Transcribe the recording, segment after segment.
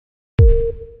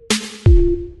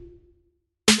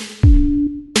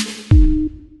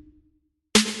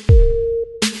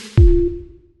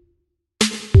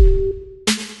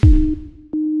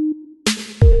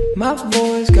My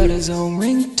boy's got his own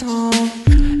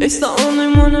ringtone. It's the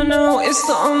only one I know, it's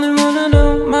the only one I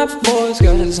know. My boy's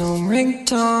got his own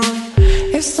ringtone.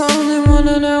 It's the only one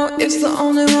I know, it's the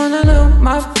only one I know.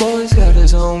 My boy's got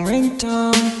his own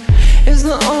ringtone. It's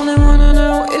the only one I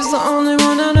know, it's the only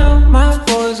one I know. My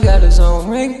boy's got his own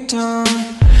ringtone.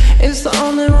 It's the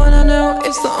only one I know,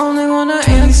 it's the only one I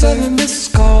answer. 27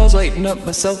 missed calls, lighting up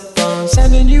my cell phone.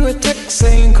 Sending you a text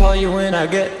saying call you when I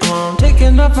get home.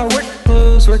 Taking off my work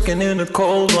clothes, working in a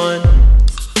cold one.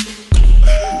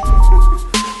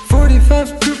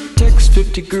 45 group text,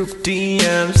 50 group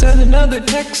DM. Send another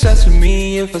text asking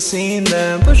me if I seen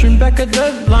them. Pushing back a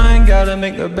deadline, gotta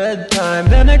make a bedtime.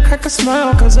 Then I crack a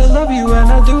smile cause I love you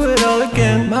and I'll do it all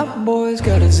again. My boy's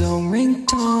got his own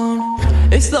ringtone.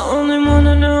 It's the only one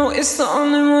I know, it's the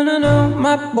only one I know.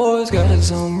 My boy's got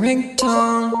his own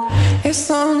ringtone. It's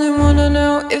the only one I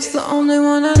know, it's the only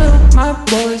one I know. My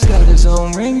boy's got his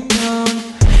own ringtone.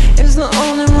 It's the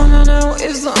only one I know,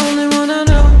 it's the only one I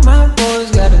know. My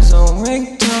boy's got his own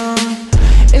ringtone.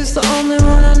 It's the only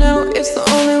one I know, it's the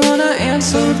only one I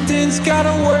answer. Something's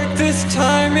gotta work this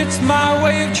time, it's my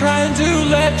way of trying to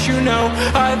let you know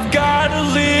I've got a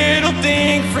little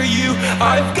thing for you.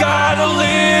 I've got a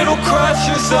little crush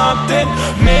or something.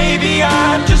 Maybe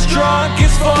I'm just drunk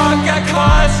as fuck. I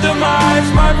customize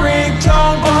my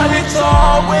ringtone, but it's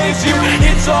always you.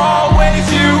 It's always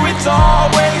you, it's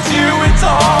always you, it's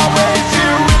always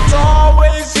you, it's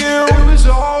always you. It was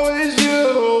always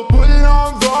you, put it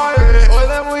on violent, or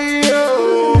that were you.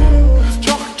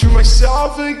 Talking to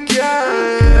myself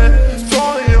again,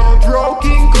 falling on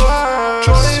broken glass.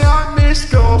 Trying on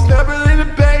missed calls, never in the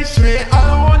basement. I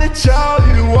don't wanna tell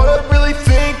you what I'm really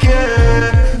thinking.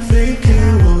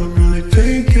 Thinking what I'm really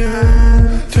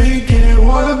thinking. Thinking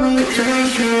what I'm really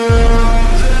thinking.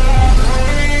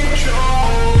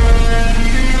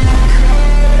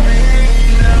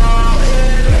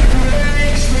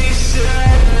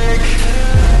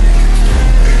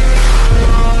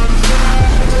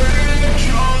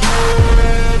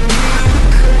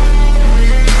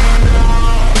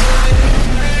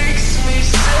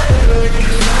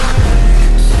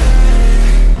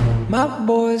 My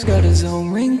boy's got his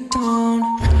own ringtone.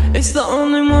 It's the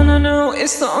only one I know,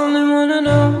 it's the only one I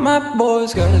know. My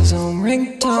boy's got his own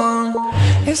ringtone.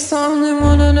 It's the only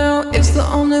one I know, it's the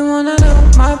only one I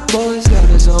know. My boy's got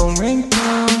his own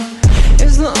ringtone.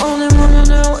 It's the only one I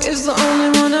know, it's the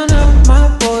only one I know. My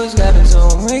boy's got his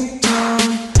own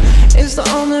ringtone. It's the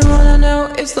only one I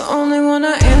know, it's the only one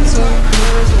I answer.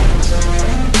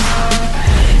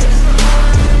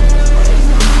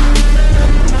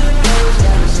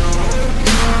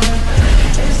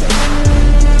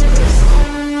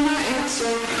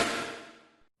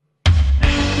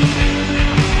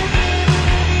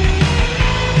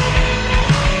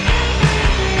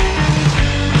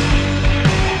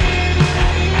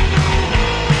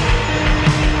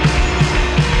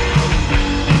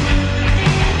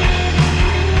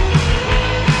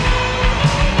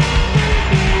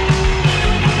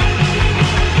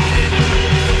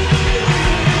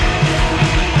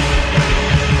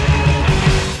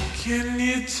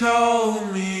 Tell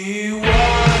me why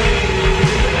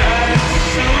it acts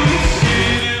so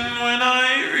sudden when I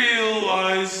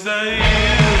realize that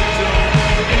you don't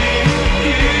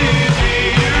need me.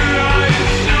 Your eyes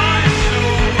shine so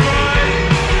bright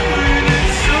when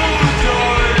it's so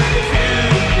dark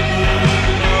in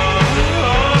the night.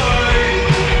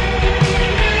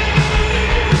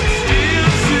 It's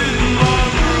dancing on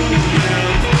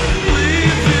romance,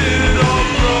 leave it all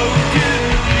broken.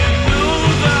 You know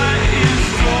that is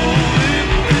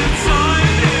it's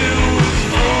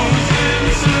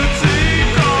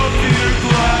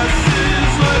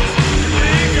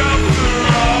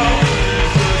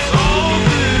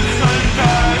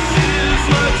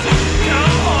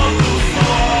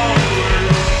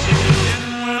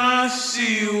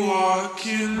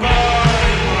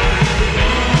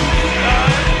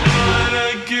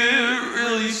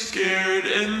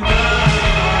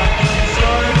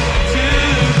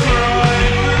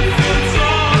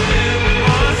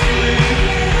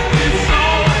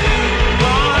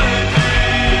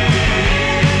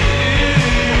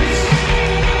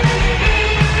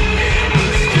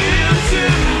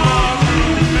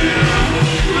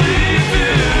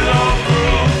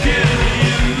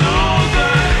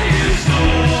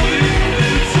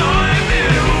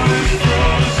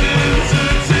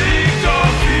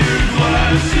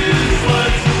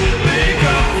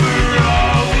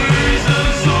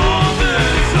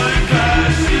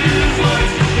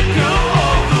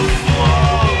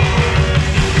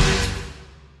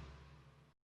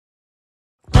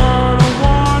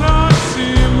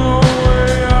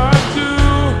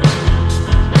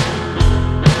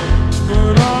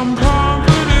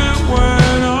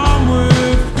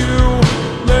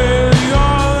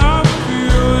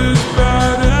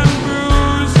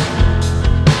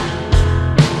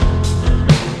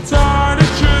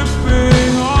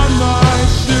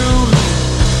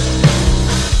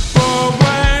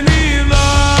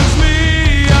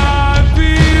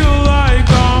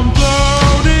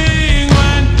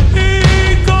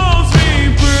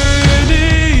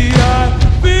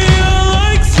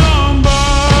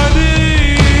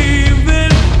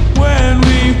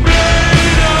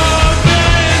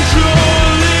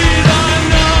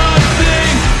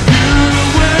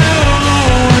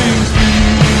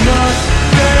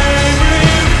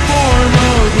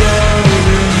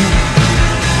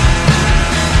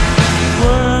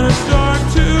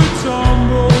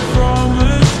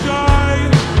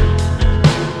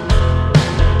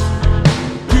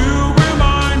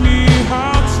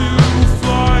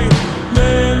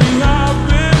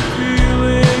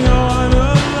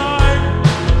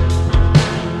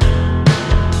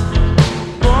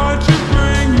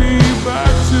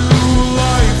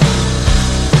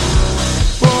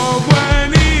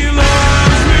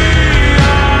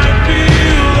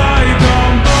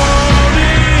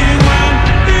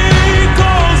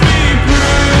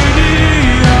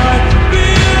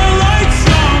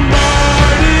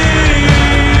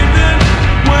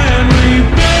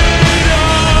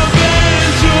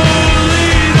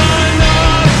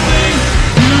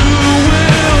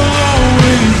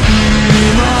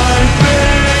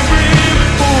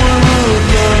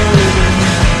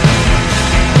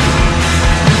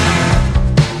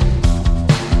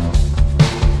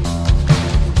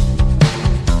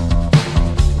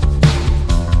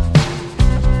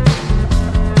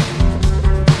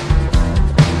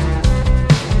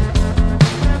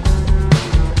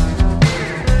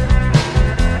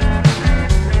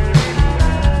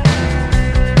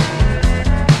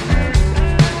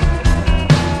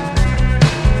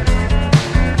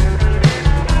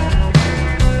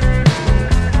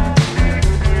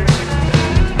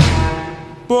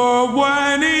But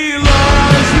when he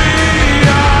loves me,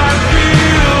 I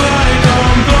feel like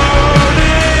I'm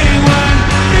floating. When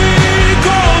he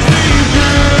calls me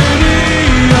pretty,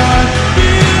 I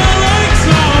feel like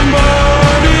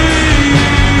somebody.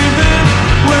 Even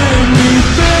when we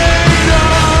fade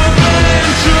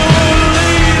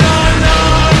eventually to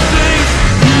nothing,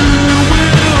 you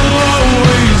will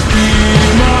always be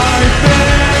my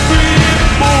favorite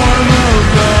form of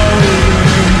loving.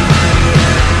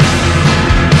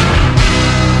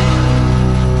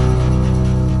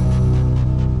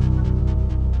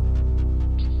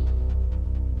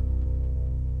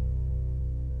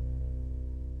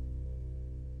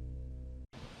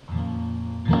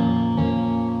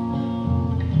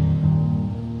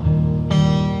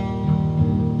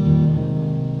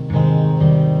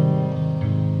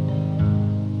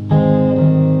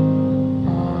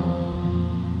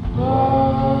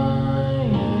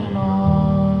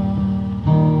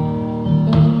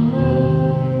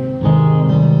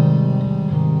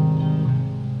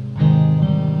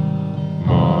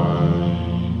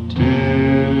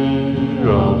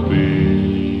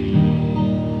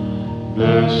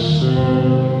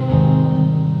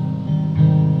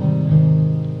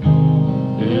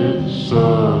 It's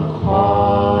a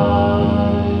quiet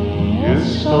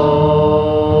sorry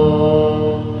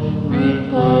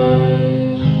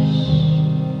place.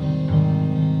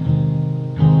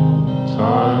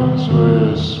 Times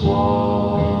we're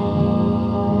swallowed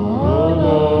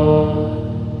up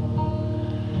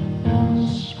in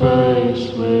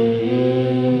space.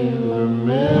 We're a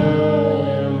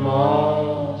million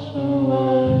miles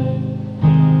away.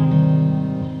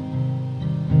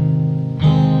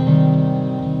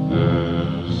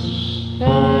 There's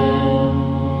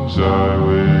things I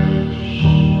wish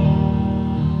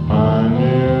I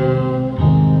knew.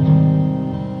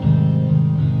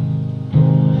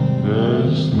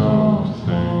 There's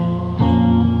nothing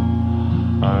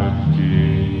I'd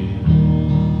keep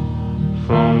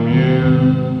from you.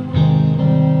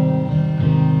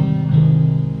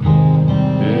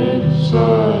 It's a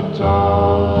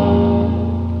dark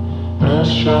and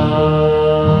shiny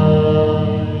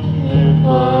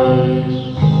place,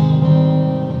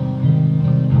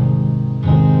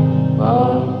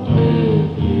 but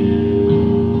with you,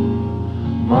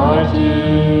 my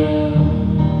dear,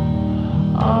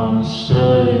 I'm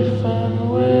safe and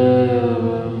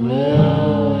we're a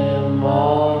million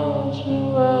miles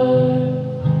away.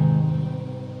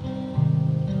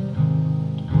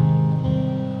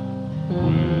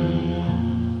 We're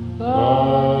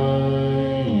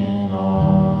lying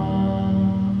on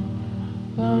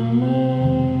the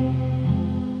moon.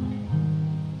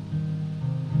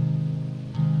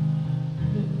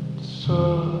 It's a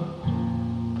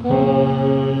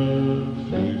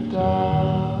perfect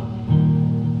afternoon.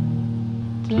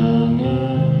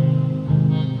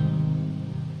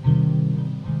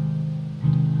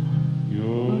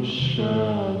 Your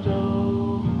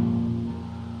shadow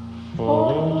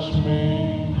follows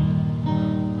me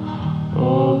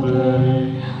all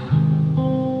day,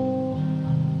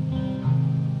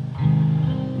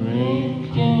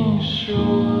 making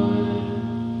sure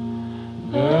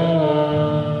that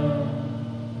I'm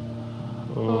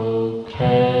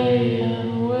okay,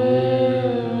 and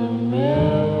we're a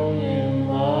million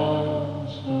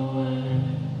miles away.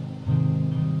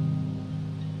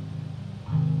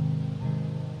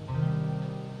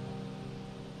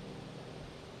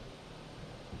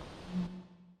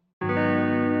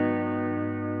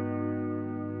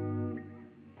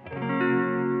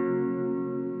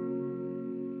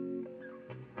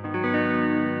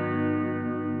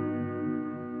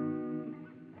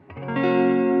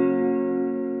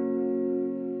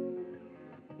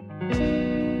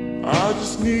 I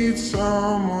just need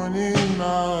someone in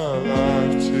my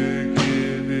life to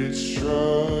give it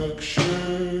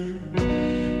structure,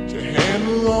 to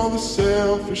handle all the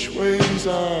selfish ways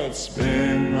I'd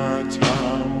spend my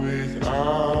time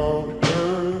without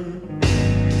her.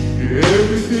 You're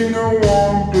everything I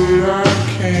want, but I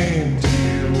can't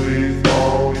deal with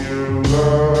all your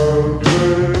love.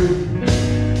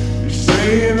 You're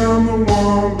saying I'm the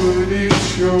one, but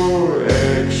it's your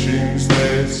actions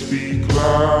that speak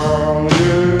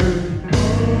louder.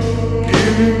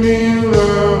 Giving me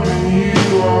love and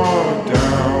you are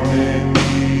down and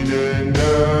need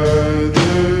another.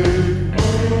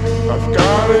 I've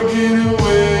gotta get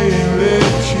away and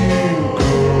let you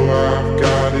go. I've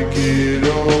gotta get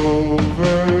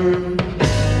over.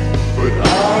 But I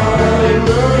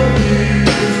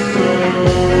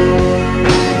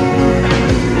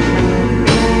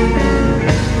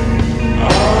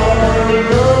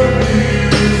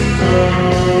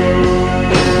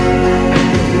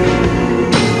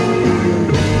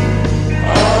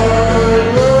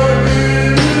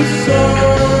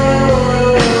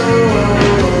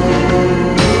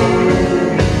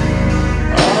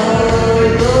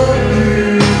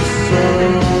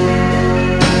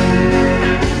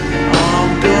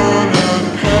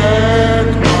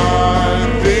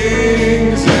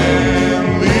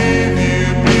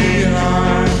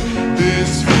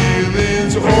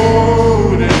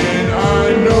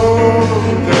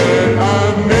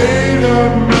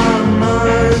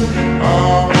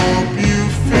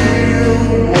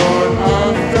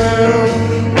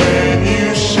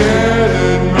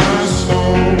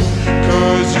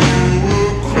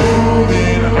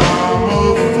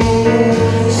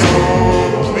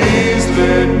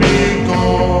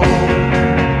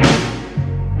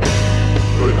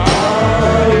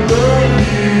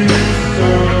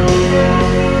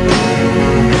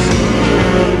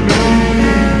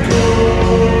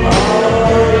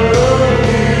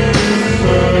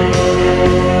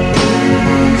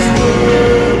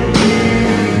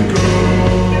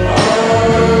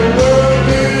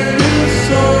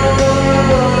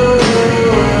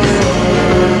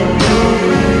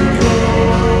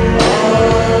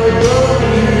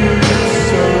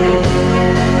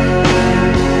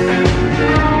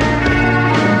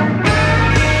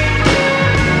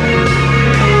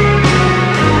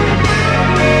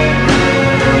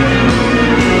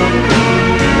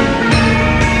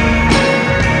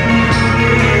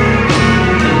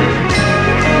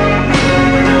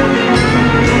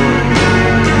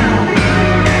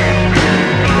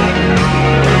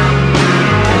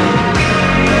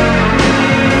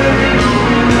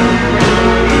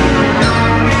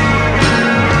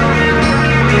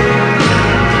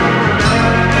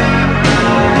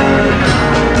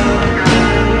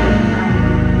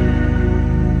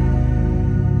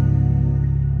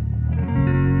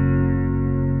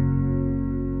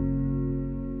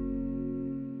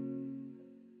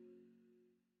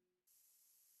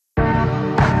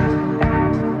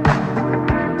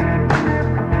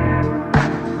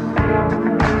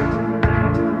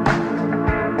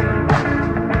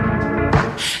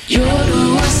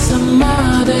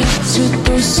ずっ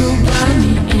とそば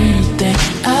にいて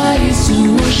合図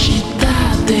をした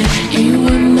って言わ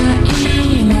ない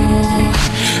の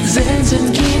全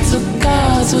然気づ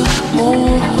かずもう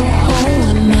方法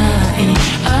はない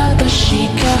私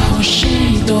が欲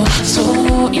しいとそう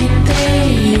言って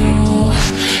よ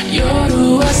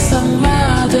夜朝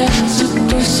までずっ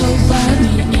とそばに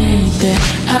いて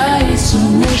合図を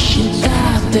した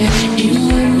って言わ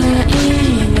ない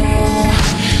の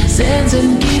全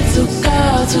然気づ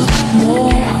かずもう方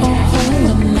法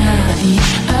はない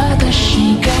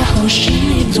私が欲し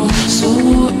いとそう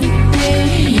言って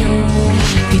よ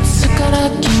いつから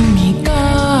君が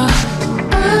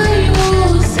愛を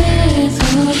せず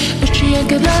打ち明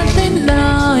けられ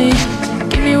ない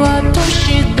君はどう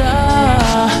した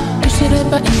どうすれ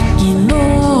ばいいの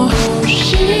教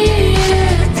え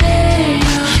てよ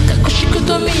隠しく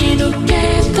と見抜け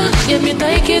たやめ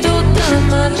たいけどた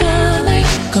まらない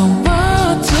変わ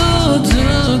続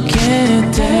け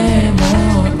ても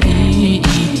いい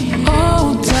お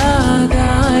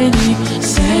互いに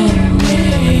責め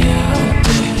合って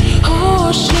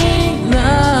欲しい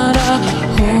なら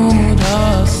ほら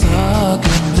叫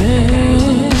べ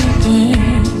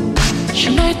し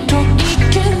ないとい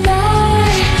けない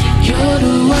夜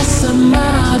朝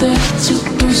までずっ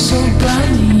とそば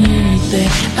にいて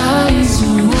合図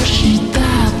をしたっ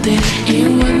て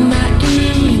言わない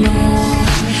の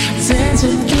全然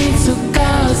気づか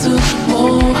ず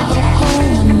もう方法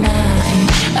はない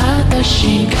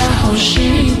私が欲し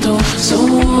いとそう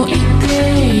言って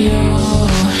よ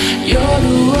夜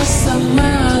朝ま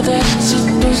でずっ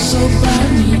とそば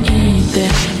にいて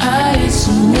合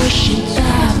図をした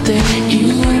って言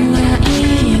わない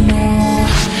の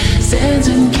全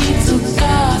然気づか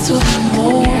ずもう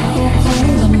方法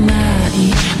はない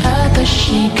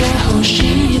私が欲し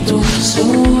いとそう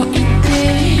言って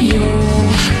よ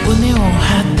胸を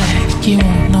張って息を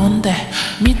飲んで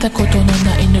見たことの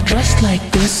ないの Just like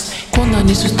this こんな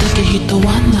に素敵人は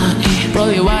ない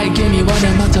Probably why give me what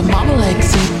I'm at the mama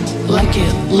likes it Like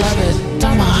it, love it, た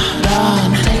まら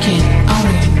ん Take it, own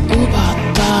it 奪っ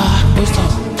た嘘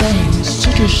things 集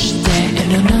中してい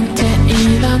るなんてい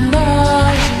ら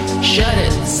ない Shut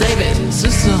it, save it 進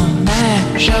め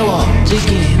正直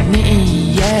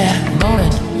に言え Know it,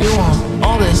 you want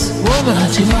all this woman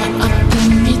味わって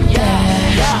みて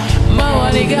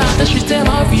周りが私して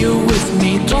love you with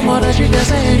me 友達が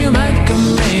say you might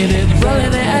commit it Really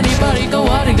there anybody 変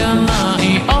わりがな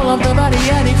い All of the body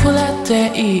やり触れて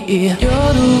いい夜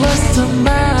朝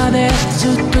まで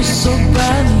ずっとそば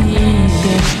にいて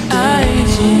合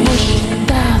図をし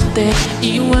たって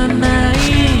言わない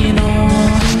の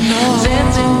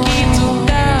全然気づ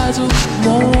かずも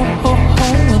う方法は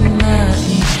ない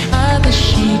私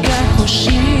が欲しい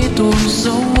と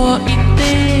そう言って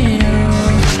よ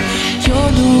夜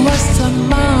朝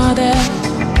まで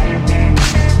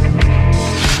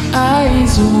合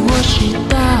図をし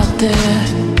たって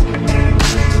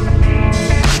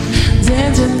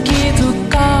全然気づ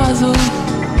かず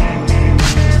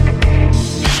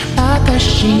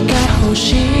私が欲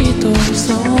しいと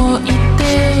そう言って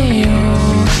よ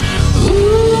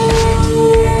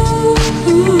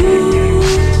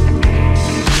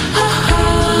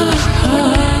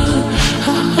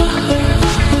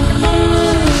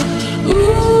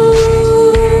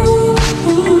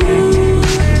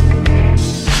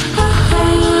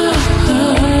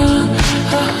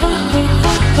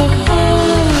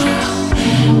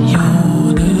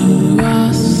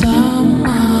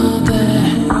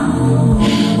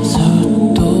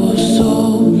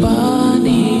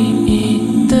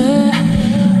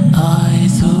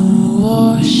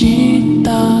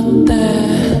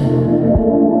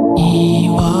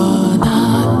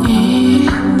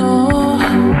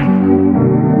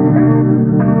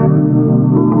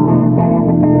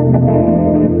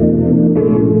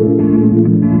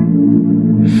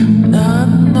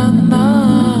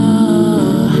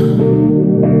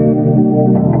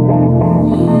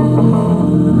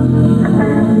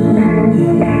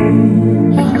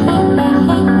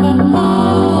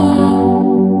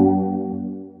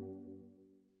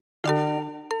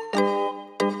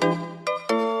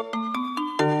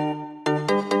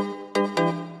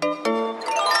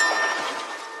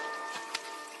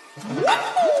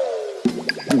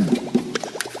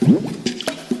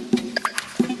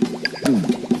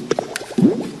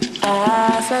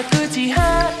朝9時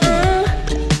半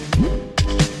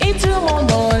いつも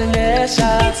の列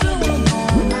車君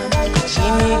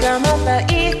がまた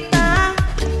行った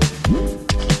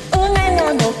船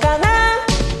なのかな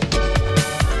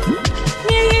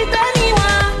右手には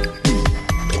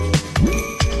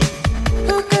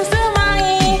複数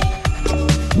枚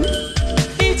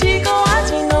いちご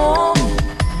味の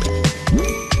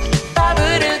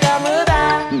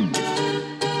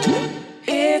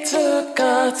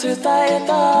伝え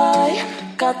たい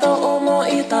かと思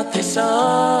い立ってさ、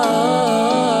あ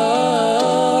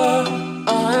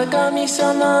あ神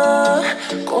様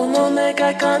この願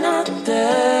い叶って、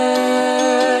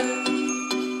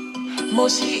も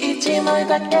し一枚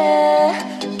だけ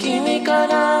君か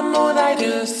らもらえ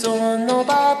るその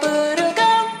バブル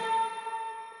が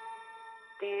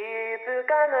気づ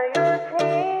かないうちに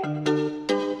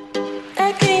駅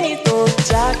に到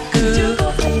着、15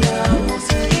分がもう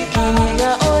過ぎた、君が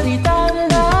降りたん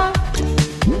だ、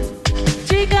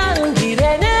時間切れ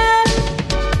ね、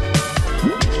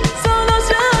その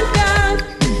瞬間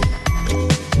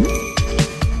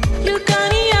床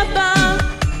にあった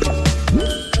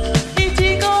いち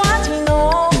ご味の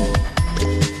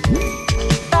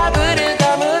バブルガ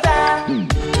ムだ、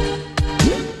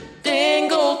天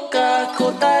国が答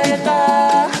えた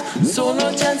その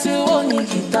チャンスを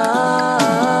握った、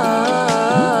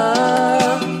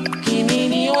君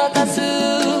に渡す、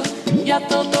やっ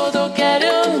と届け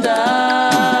るん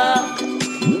だ、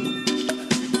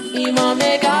今願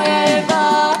え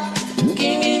ば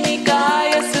君に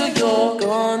返すよ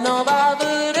このバブ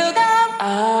ルが。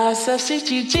朝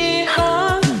7時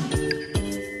半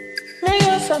目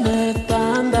が覚め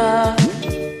たんだ、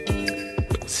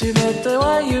全て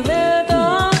は夢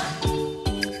だ、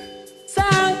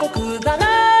残酷だな、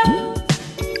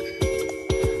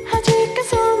弾け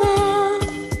そうな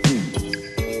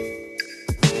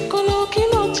この気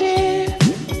持ち、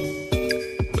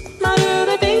まるで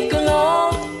ピンクの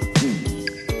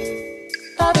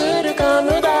バブルガ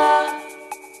ムだ、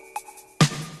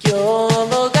今日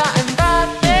も頑張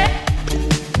って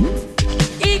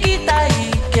生きたい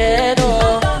けど、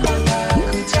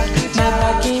ま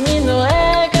た君の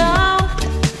笑顔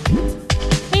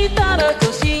見たらど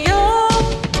うしよう、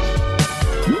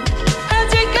弾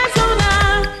けそうな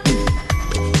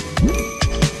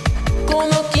こ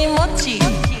の気持ち、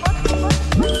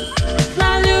ま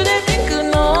るでピンク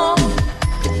の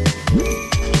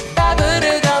バブ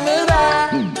ルガムだ。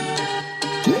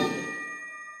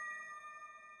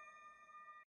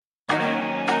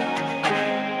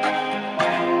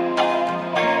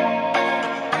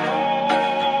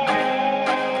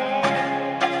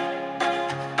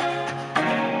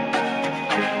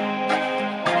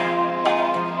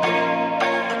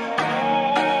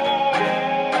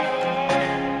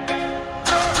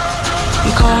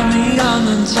You call me on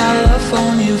the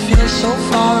telephone, you feel so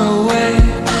far away.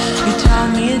 You tell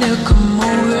me to come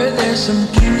over, there's some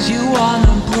games you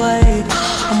wanna play.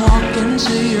 I'm walking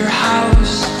to your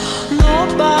house,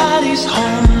 nobody's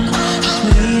home, just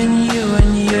me and you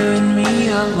and me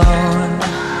alone.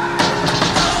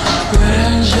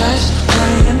 We're just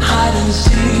playing hide and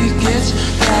seek, it's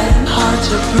getting hard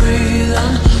to breathe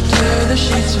under the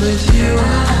sheets with you.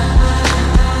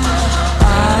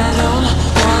 I don't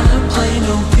wanna play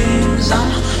no games, I'm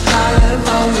tired of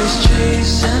always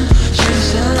chasing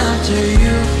after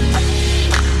you.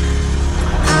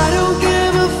 I don't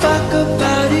give a fuck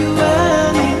about you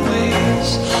anyways,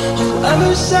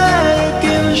 whoever said I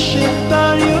give a shit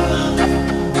about you.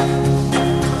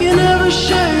 You never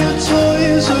share your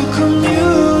toys or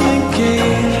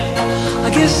communicate, I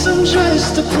guess I'm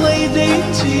just a play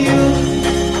date to you.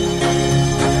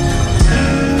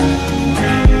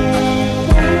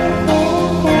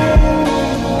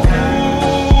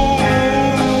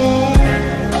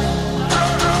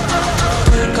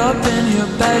 Up in your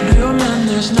bedroom and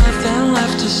there's nothing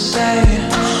left to say.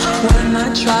 When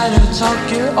I try to talk,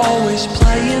 you're always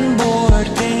playing board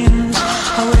games.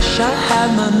 I wish I had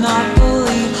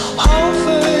Monopoly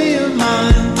over your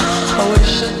mind. I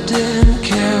wish I didn't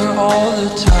care all the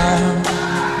time.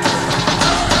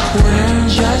 We're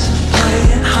just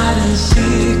playing hide and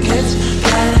seek, it's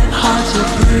getting hard to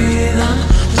breathe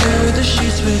under the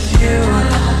sheets with you.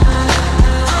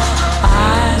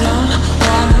 I don't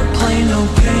wanna play no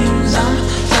games, I'm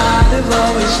tired of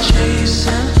always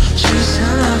chasing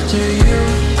after you.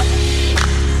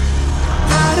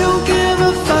 I don't give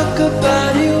a fuck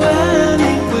about you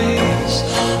anyways,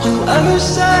 whoever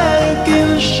said I give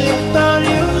a shit about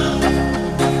you.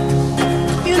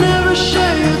 You never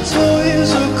share your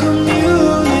toys or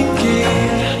communicate,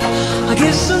 I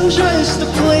guess I'm just a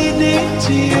play date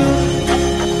to you.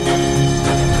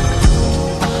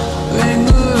 Ring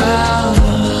around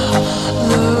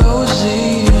the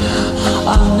rosy,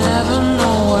 I'll never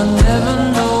know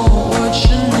what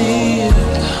you need.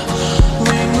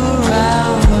 Ring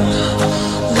around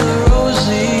the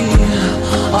rosy,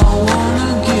 I wanna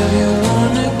give you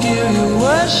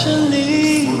what you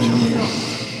need.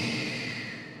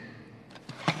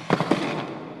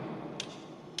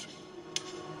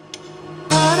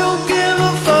 I don't give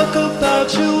a fuck about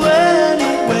you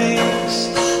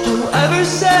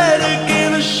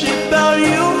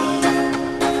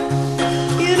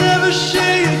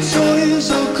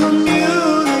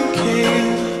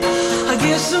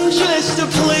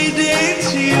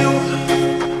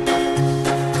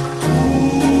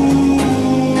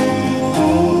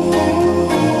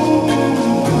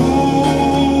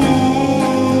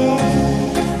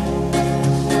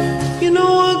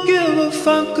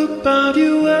about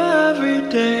you every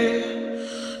day.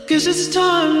 'Cause it's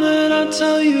time that I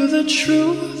tell you the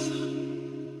truth.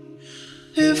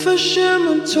 If I share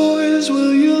my toys,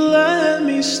 will you let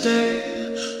me stay?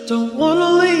 Don't wanna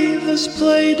leave this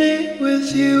playdate with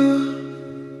you.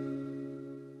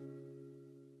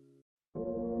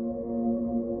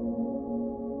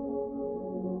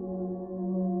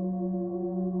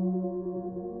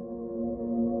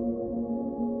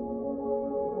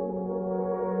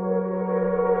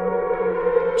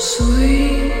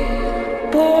 Sweet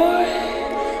boy,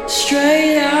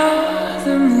 straight out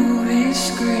the movie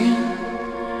screen,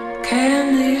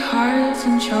 candy hearts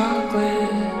and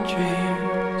chocolate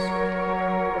dreams.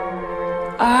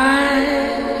 I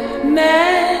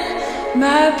met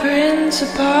my prince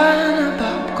upon a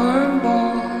popcorn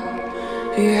ball.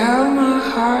 He held my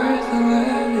heart and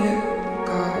let it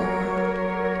go.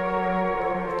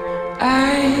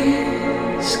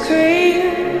 Ice cream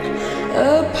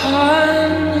upon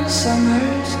a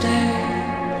summer's day,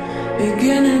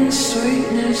 beginning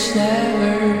sweetness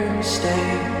never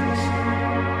stays.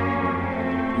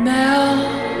 Melting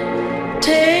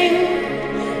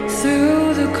through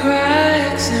the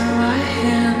cracks in my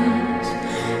hands,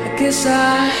 I guess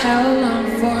I held on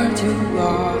for too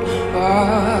long.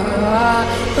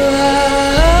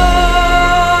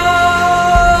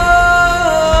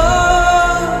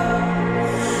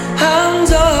 I'm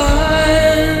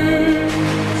done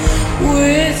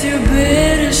with your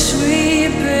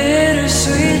bittersweet,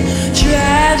 bittersweet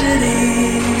tragedy.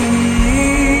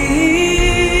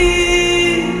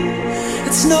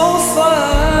 It's no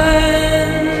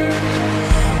fun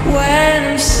when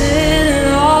I'm sitting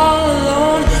all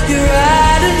alone. You're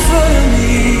right in front of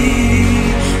me,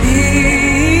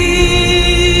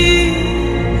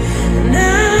 and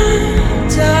I'm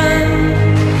done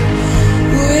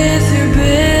with your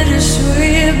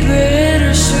bittersweet,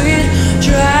 bittersweet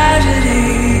tragedy.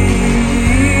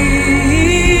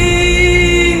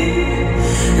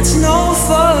 It's no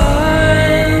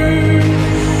fun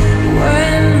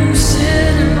when I'm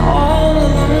sitting all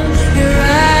alone. You're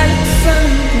right in front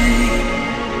of me.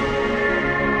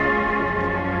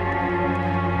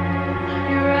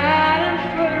 You're right in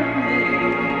front of me.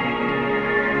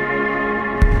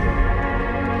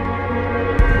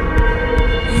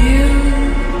 You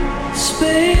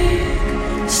speak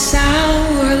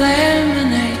sour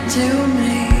lemonade to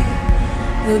me.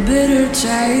 The bitter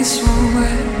taste won't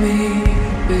let me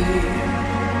be.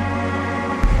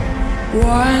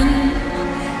 One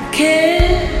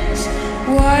kiss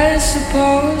was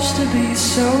supposed to be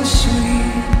so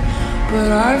sweet, but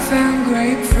I found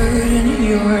grapefruit in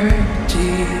your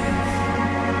teeth.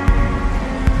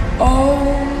 Oh,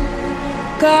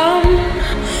 gum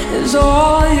is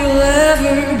all you'll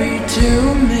ever be to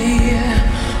me.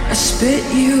 I spit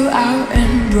you out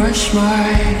and brush my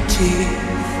teeth.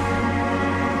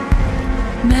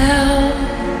 Melting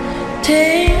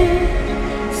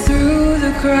through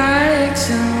the cracks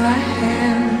in my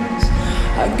hands,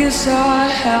 I guess I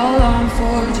held on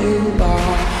for too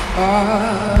long.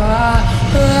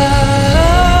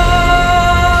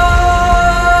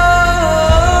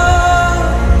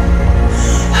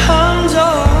 I'm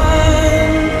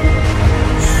done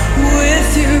with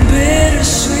your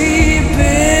bittersweet,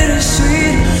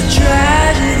 bittersweet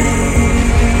tragedy.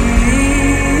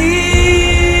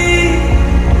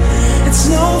 It's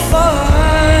no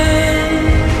fun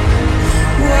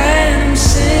when I'm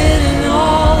sitting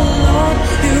all alone.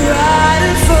 You're right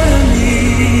in front of me,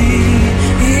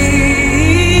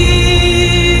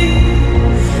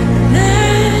 and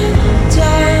I'm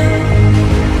done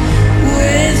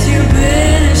with your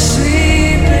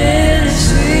bittersweet,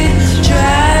 bittersweet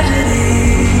tragedy.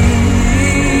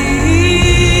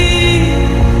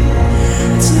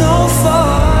 It's no fun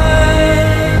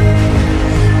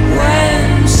when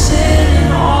I'm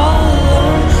sitting all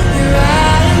alone. You're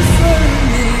right in front of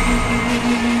me.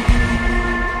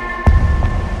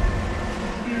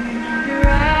 You're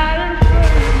right in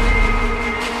front of me.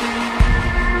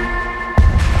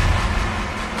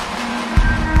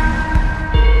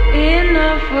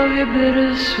 Enough of your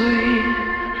bittersweet.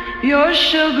 Your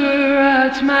sugar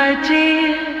rots my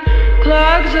teeth,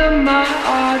 clogs up my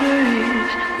arteries.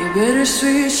 Your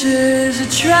bittersweet is a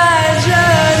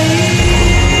tragedy.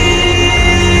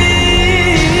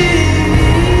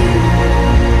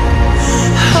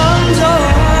 I'm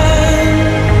done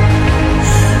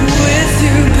with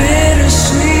your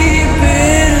bittersweet,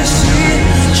 bittersweet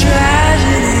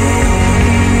tragedy.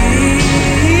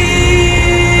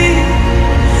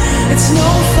 It's no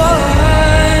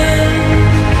fun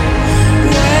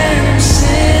when I'm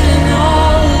sitting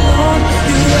all alone.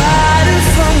 You're right in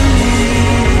front of me.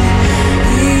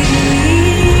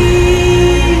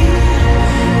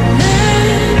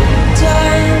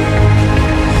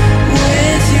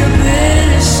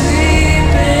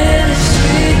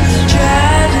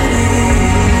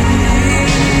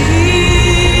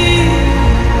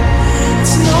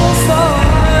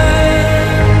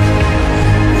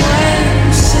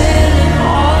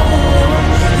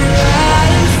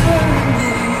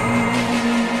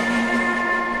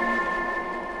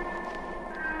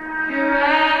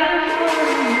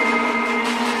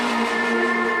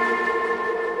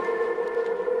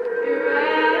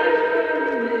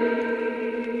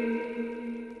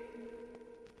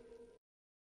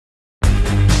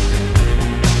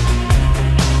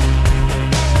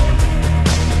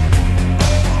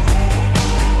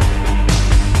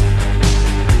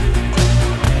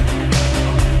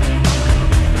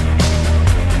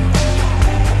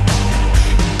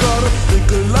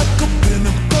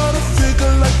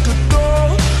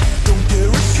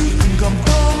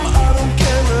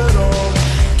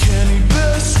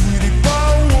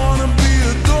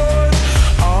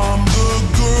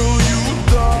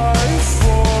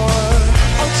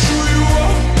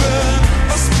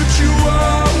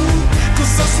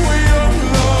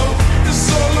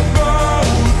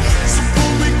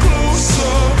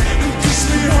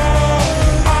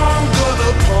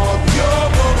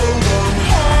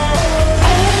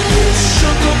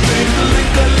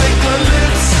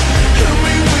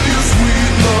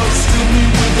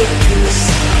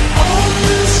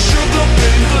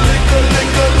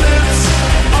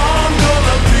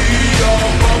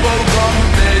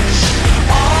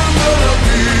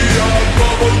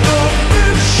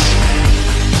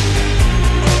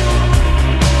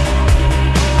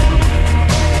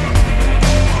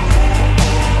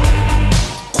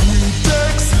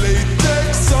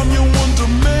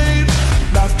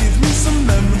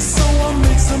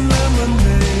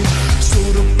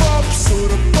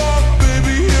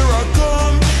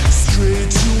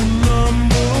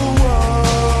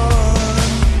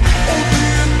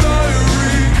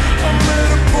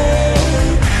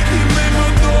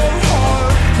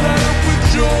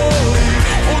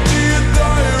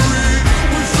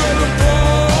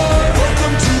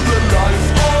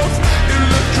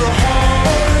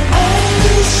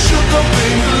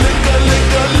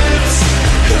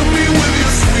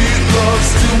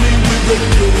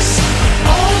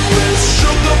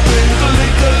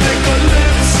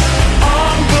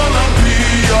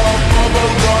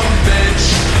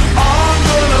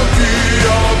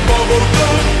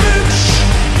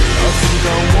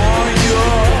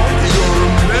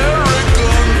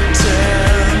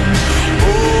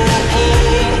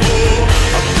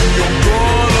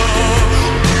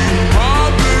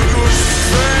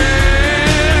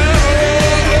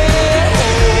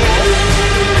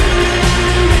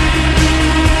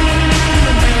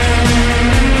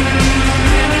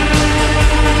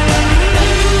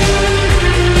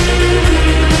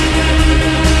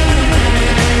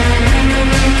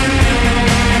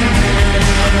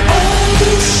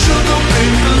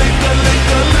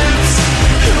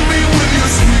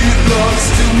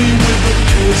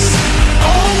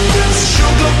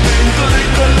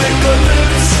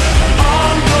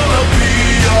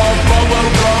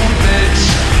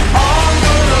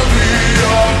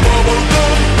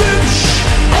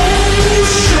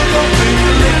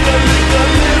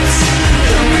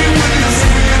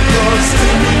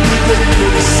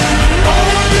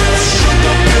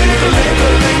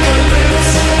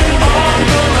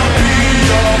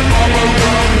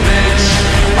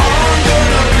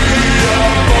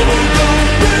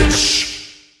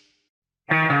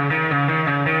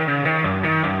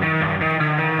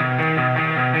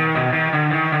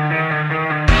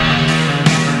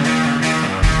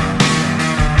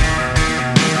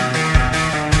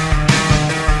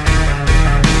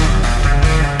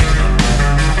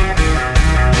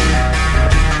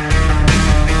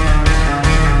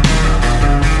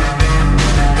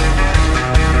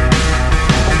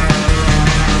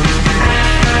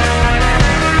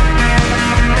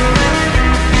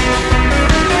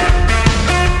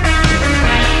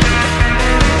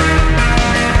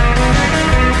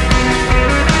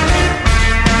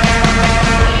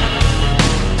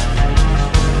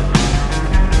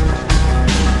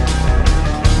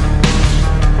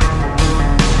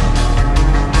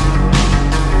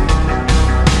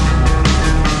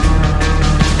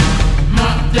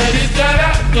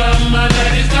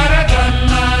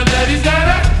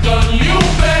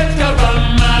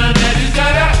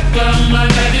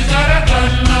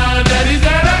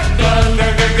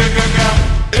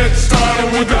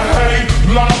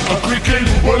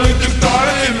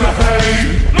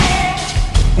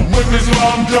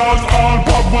 long jaws on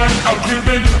pop when I'm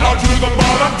creeping out to the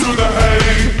bottom to the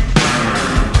hay.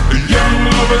 Young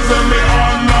lovers and they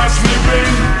are not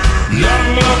sleeping. Young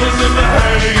lovers in the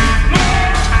hay.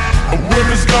 When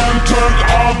it's gone turned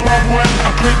on pop when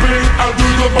I'm creeping out to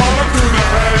the bottom to the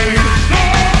hay.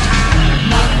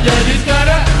 My daddy's got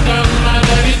a gun, my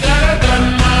daddy's got a gun,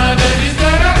 my daddy's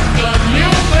got a gun. You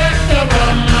better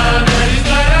run, my daddy's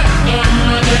got a gun,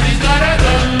 my daddy's got a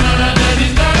gun, my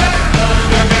daddy's got a gun.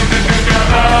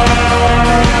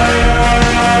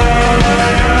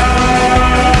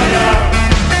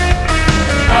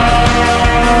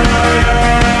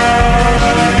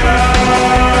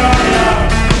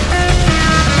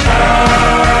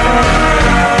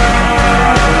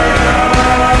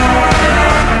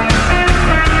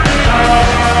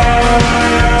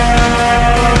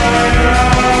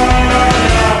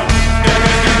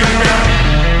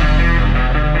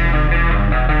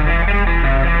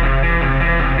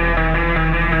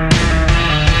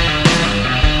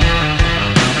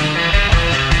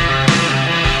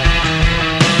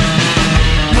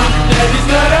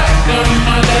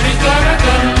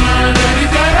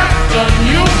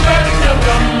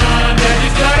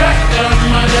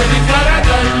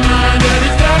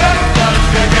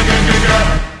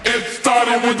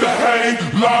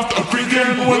 Lost a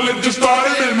creaking, well it just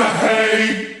started in the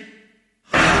hay.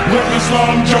 When this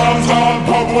long jaws on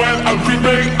pop when I'm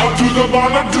creeping up to the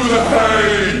bottom to the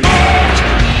hay.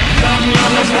 Young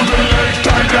lovers with their legs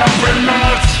tied down with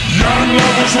knots. Young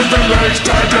lovers with their legs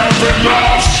tied down with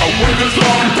knots. When this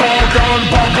long dog on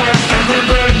pop when I'm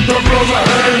creeping, the girls are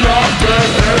hay lost their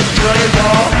heads straight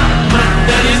off. My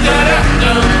daddy's got a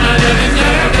gun, my daddy's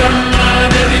got a gun,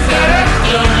 my daddy's got a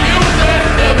gun. You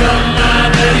better run, my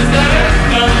daddy's got a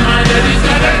gun, my daddy's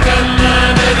got a gun,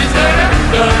 my daddy's got a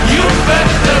gun. You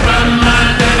better run, my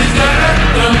daddy's got a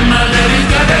gun, my daddy's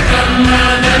got a gun,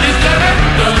 my daddy's got a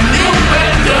gun. You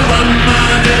better run, my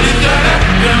daddy's got a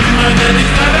gun, my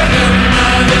daddy's got a gun,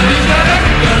 my daddy's got a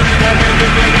gun.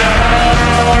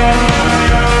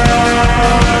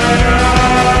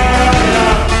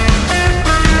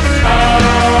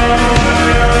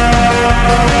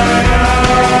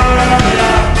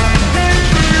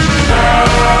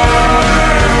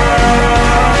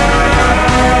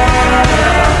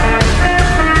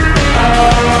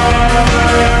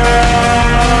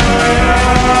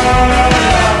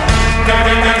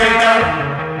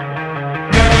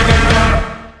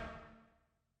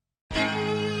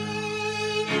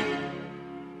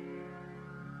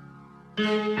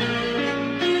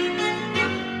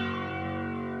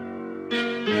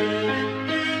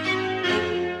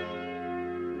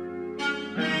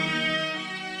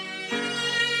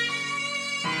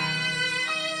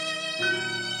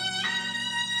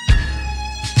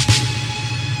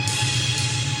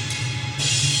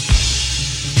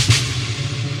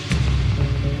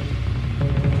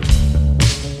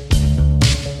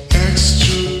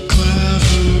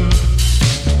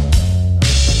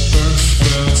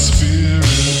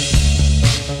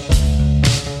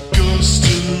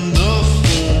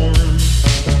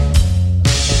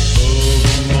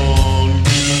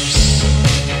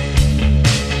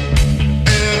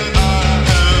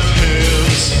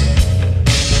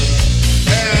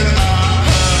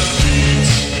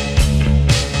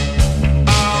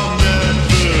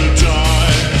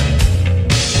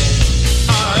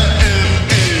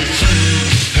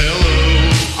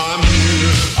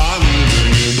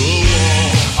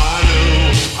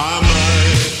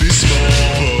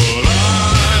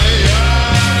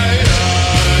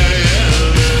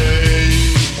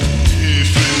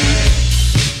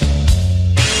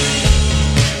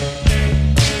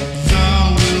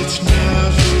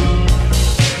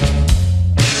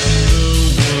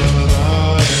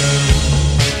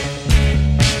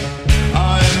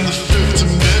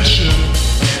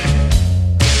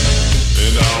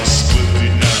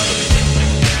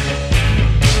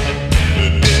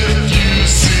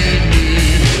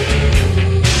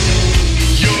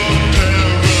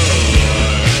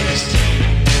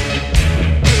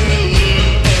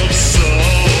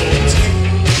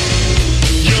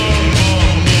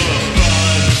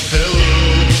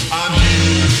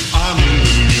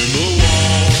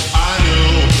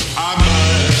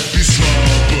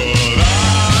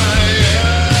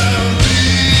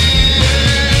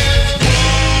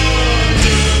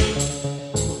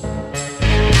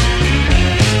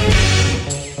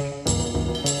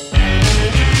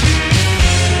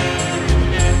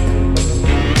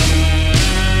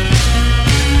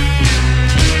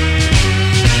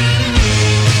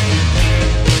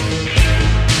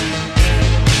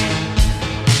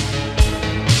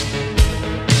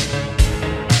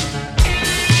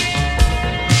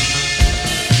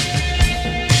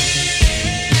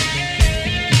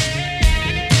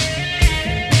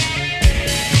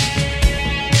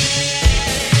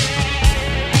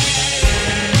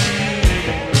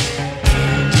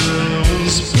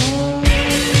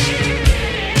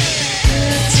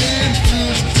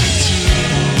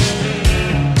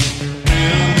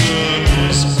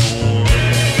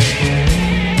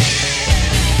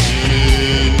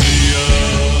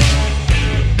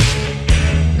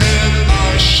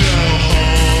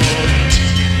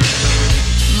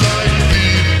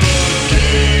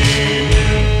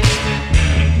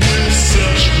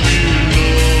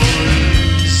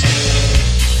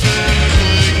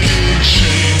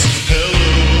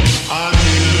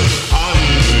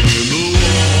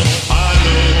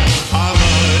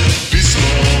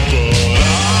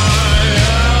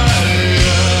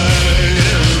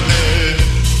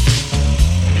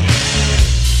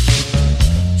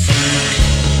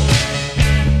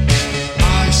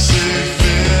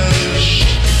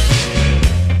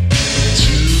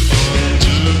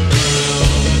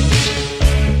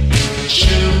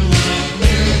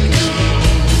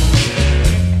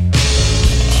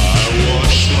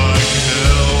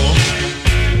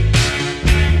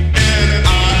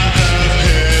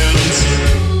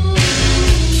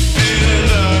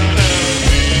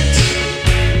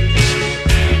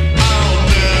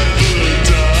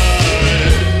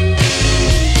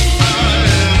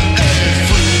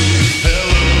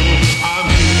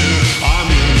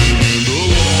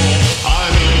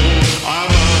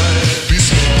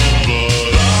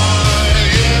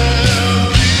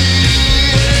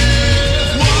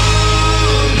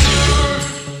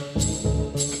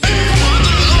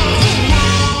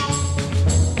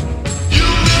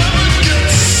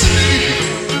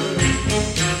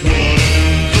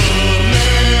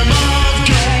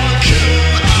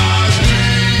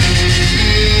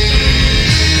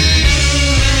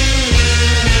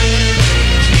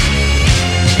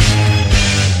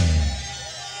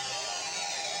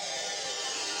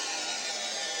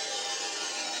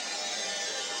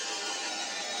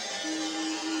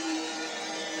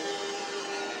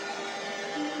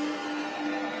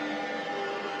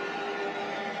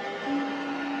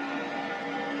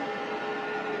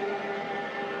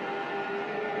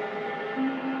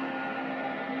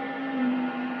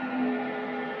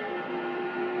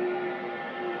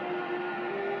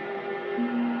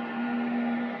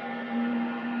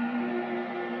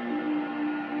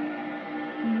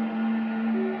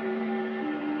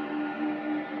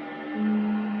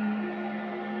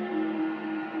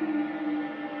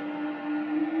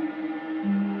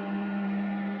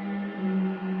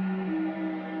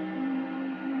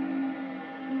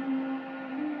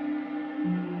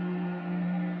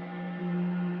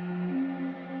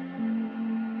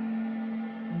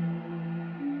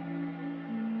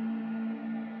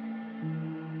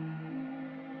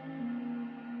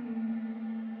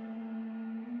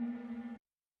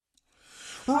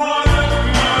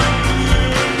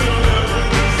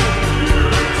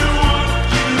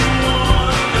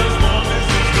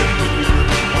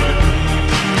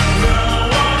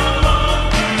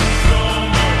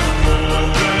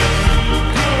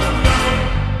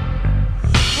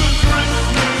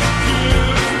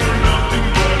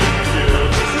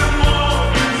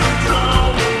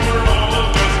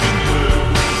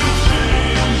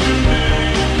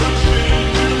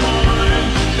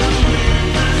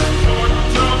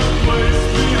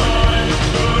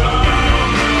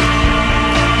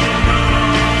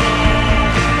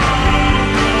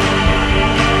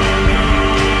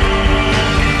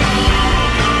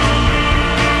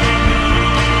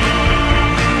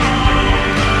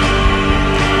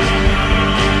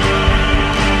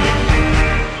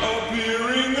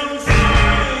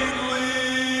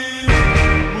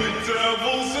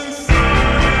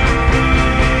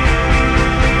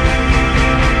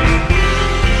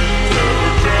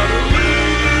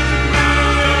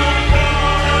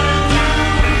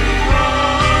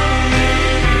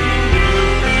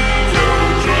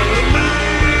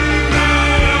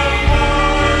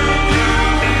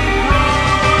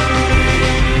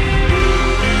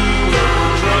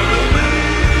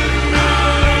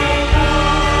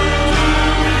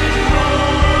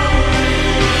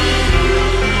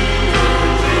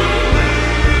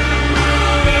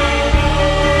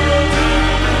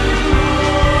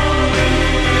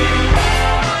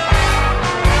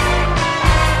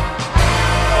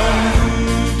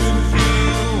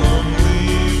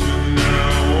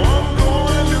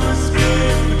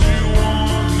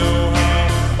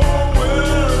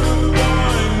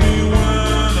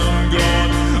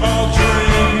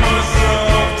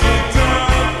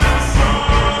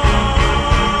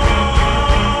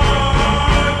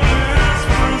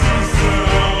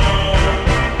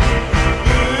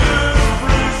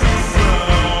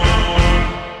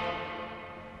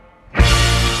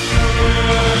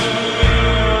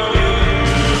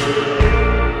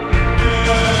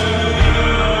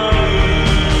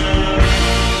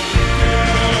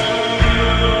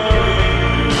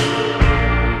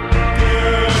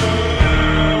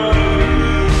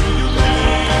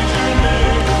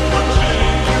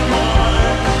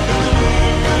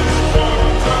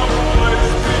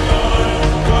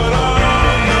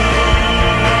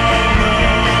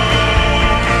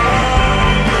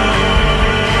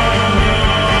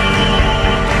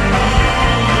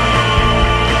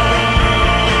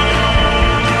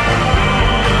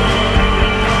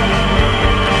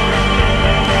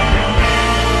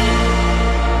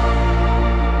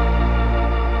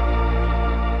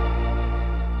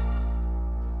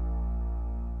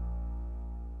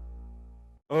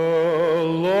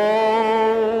 Alone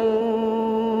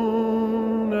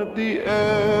at the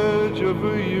edge of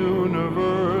a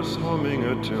universe, humming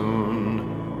a tune.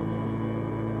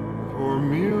 For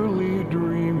merely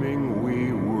dreaming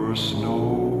we were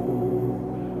snow.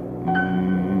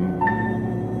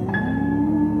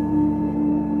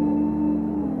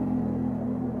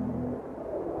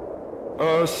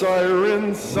 A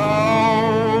siren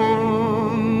sounds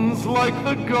like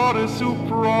the goddess who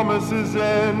promises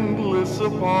endless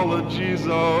apologies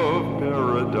of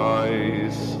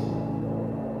paradise.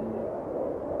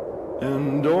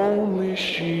 And only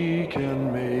she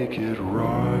can make it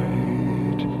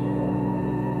right.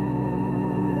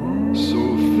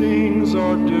 So things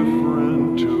are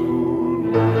different tonight.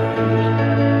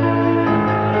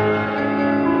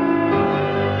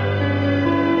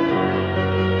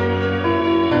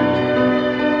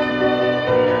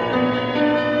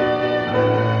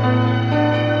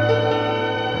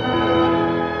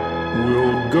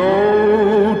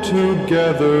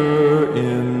 Together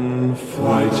in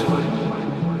flight.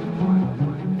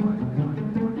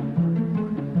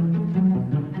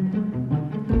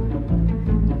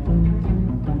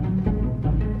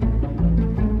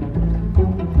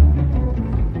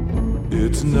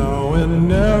 It's now and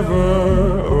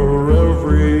never, or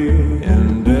every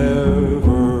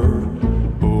endeavor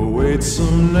awaits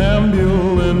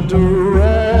somnambulant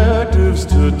directives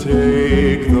to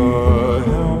take the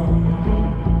helm.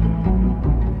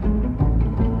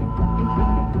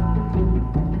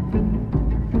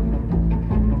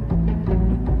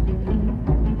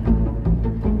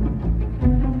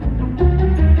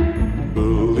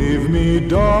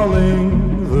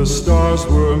 Darling, the stars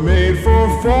were made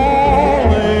for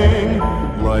falling,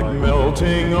 like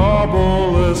melting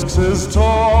obelisks as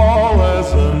tall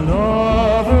as another.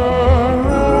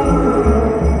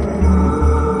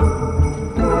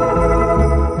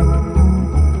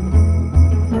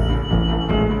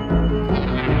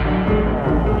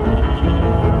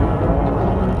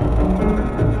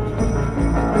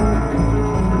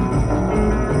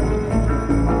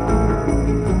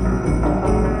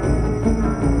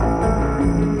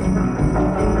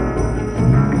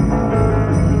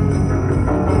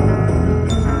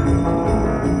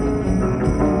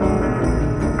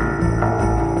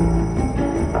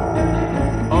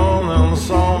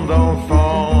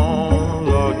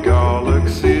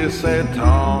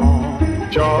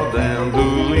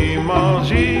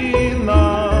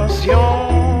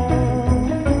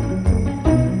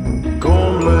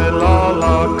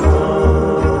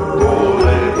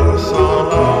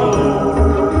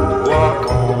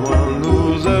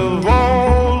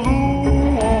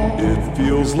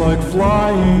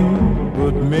 flying,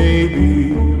 but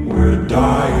maybe we're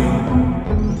dying.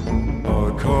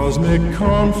 A cosmic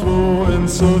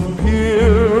confluence of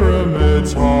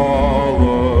pyramids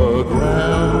hologram.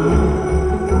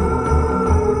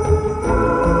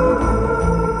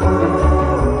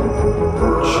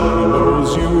 She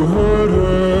knows you heard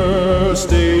her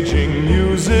staging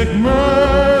music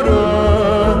murder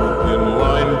in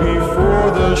line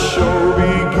before the show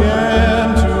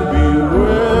began to be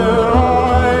where I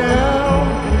am.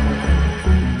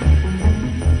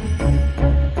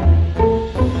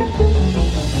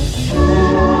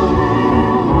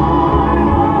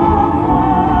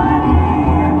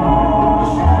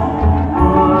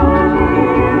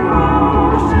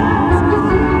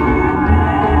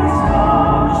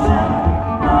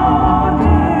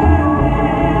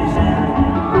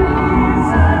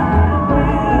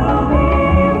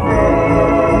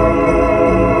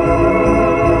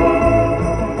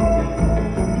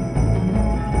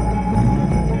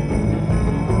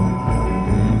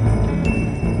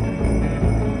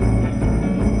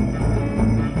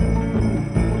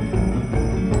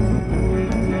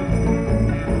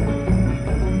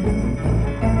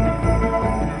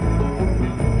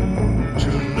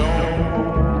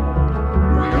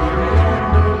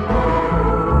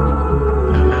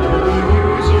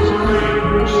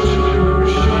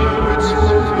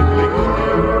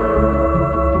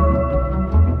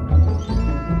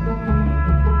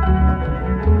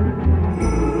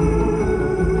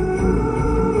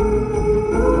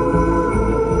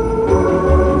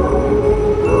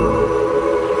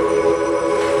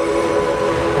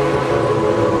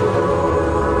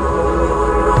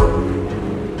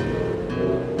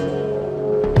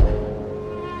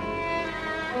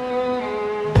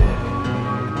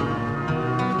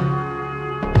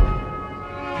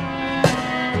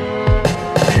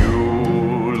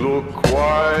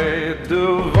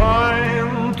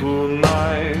 Divine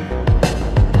tonight,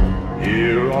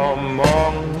 here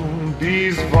among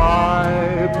these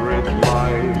vibrant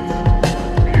lights,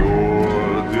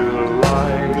 pure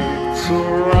delight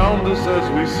surround us as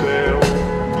we sail.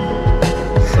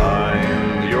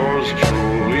 Signed yours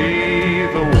truly,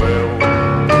 the well.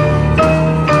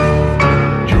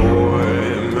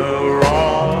 Join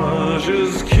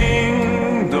Mirage's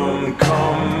kingdom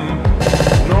come.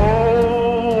 No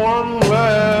one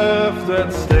left at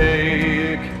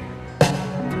stake.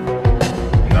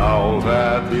 Now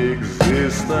that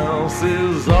existence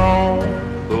is on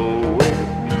the way,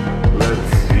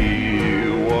 let's see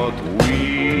what we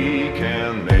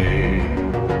can make.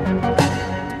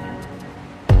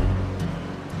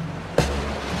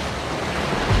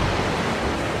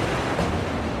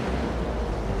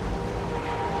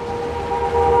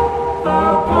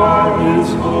 Our part is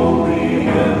holy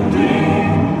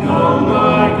ending,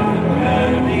 unlike an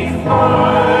enemy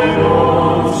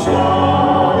final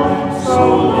song. So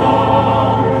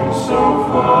long, so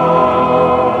far,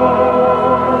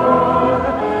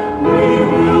 we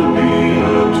will be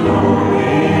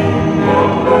atoning the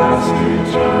last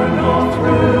eternal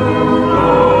thrill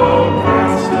of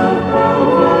past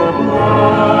above a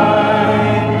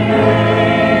blinding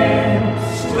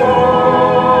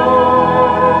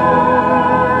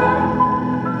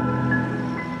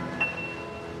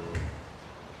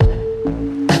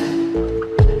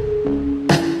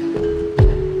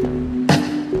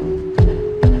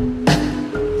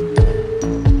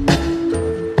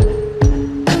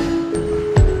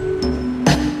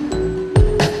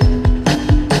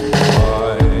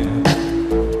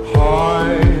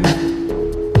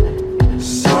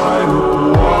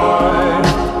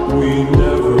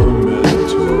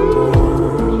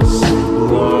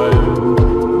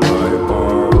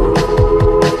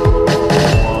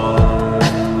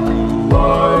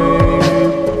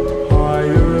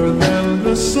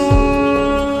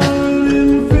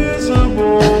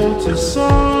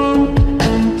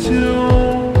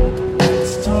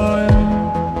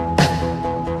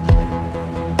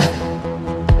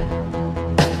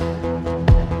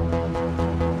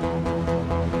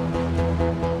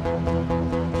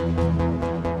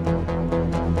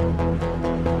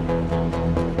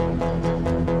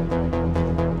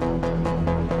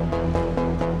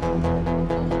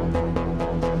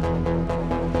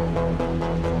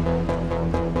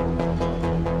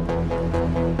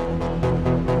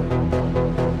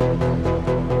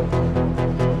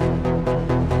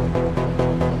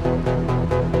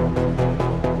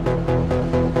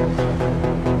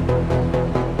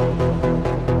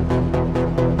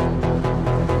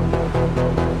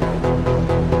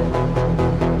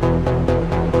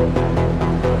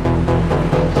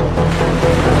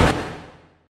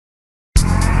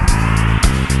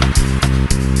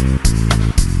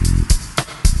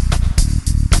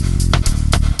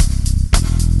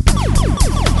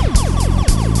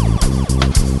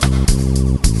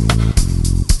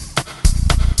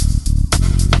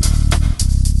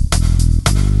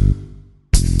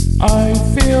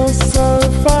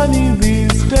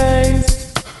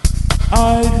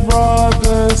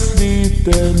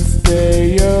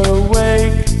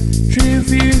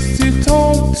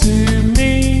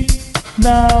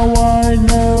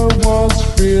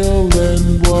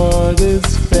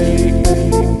is fake.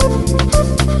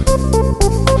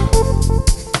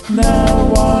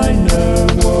 Now I know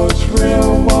what's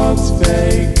real, what's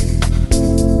fake.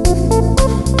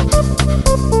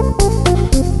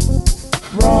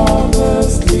 Rather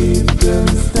sleep than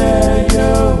stay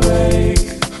awake.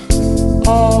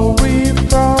 Are we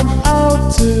from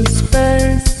outer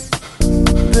space?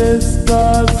 This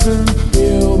doesn't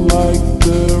feel like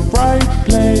the right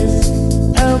place.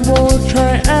 And we'll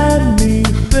try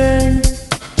anything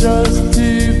just to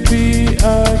be a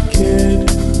kid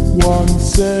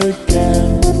once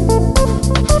again.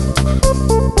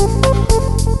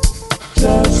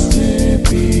 Just to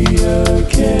be a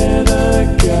kid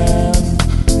again.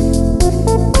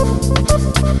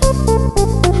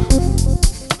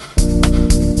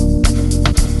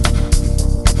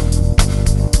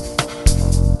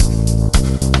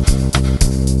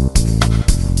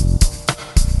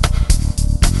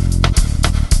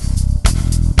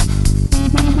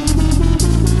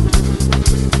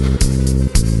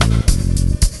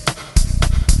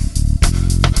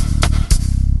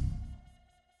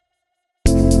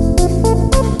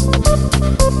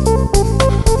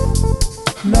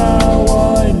 Now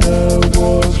I know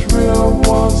what's real,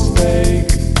 what's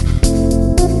fake.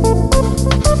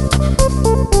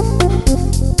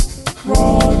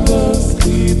 Rather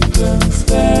sleep than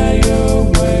stay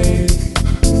awake.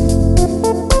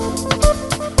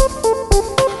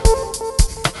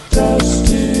 Just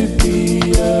to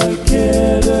be a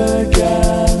kid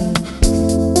again.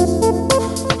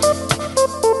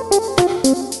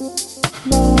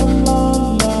 La la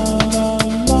la la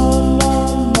la la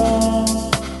la.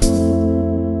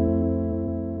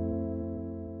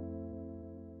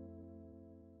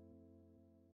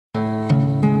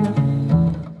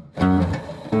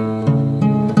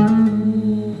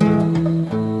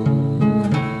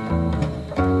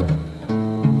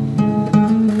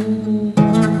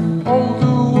 All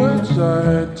the words I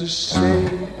had to say,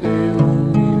 they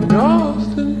don't mean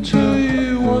nothing to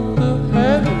you. What the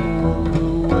hell along the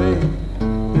way?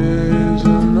 There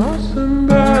isn't nothing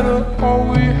better. All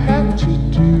we had to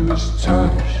do was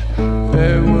touch.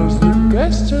 That was the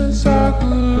best chance I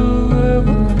could have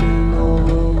ever been all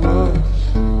of us.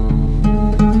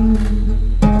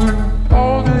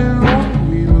 All day long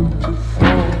we looked to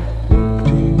fall, looked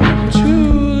into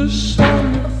the sun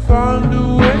to find a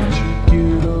way to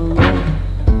get along,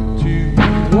 to be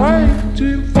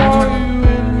waiting for you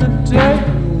in the day.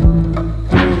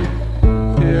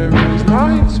 There is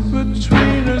nights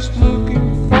between us looking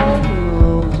farther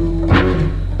all the way.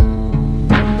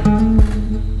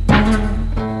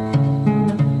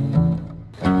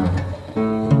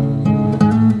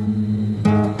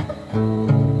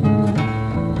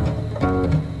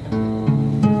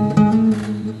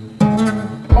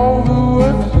 All the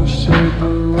words I said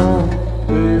were wrong.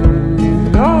 They don't mean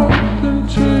nothing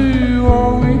to you.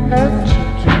 All we had to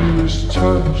do was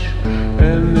touch.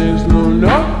 And there's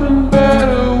nothing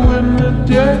better when the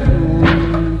dead in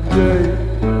the day.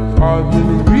 I've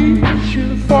been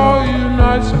reaching for you,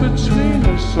 nights between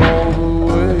us all the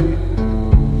way.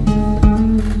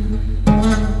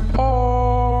 All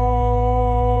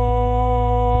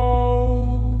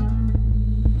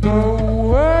the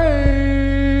way.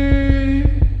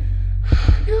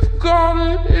 You've got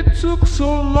it, it took so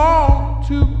long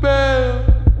to bear.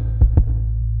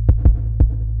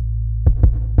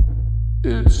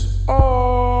 It's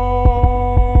all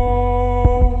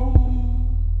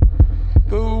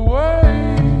the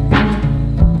way.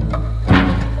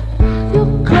 You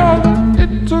got it,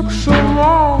 it took so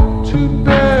long to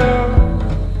bear.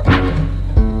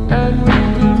 And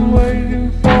we've been waiting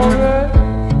for it.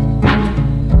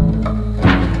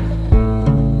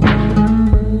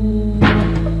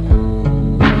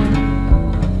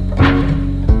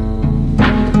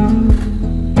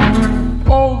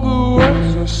 All the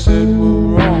words I said were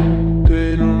wrong.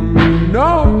 They don't mean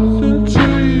nothing to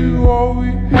you. All we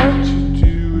had to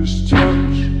do was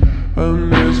touch.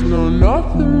 And there's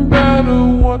nothing better.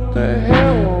 What the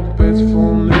hell? I'll bet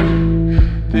for me.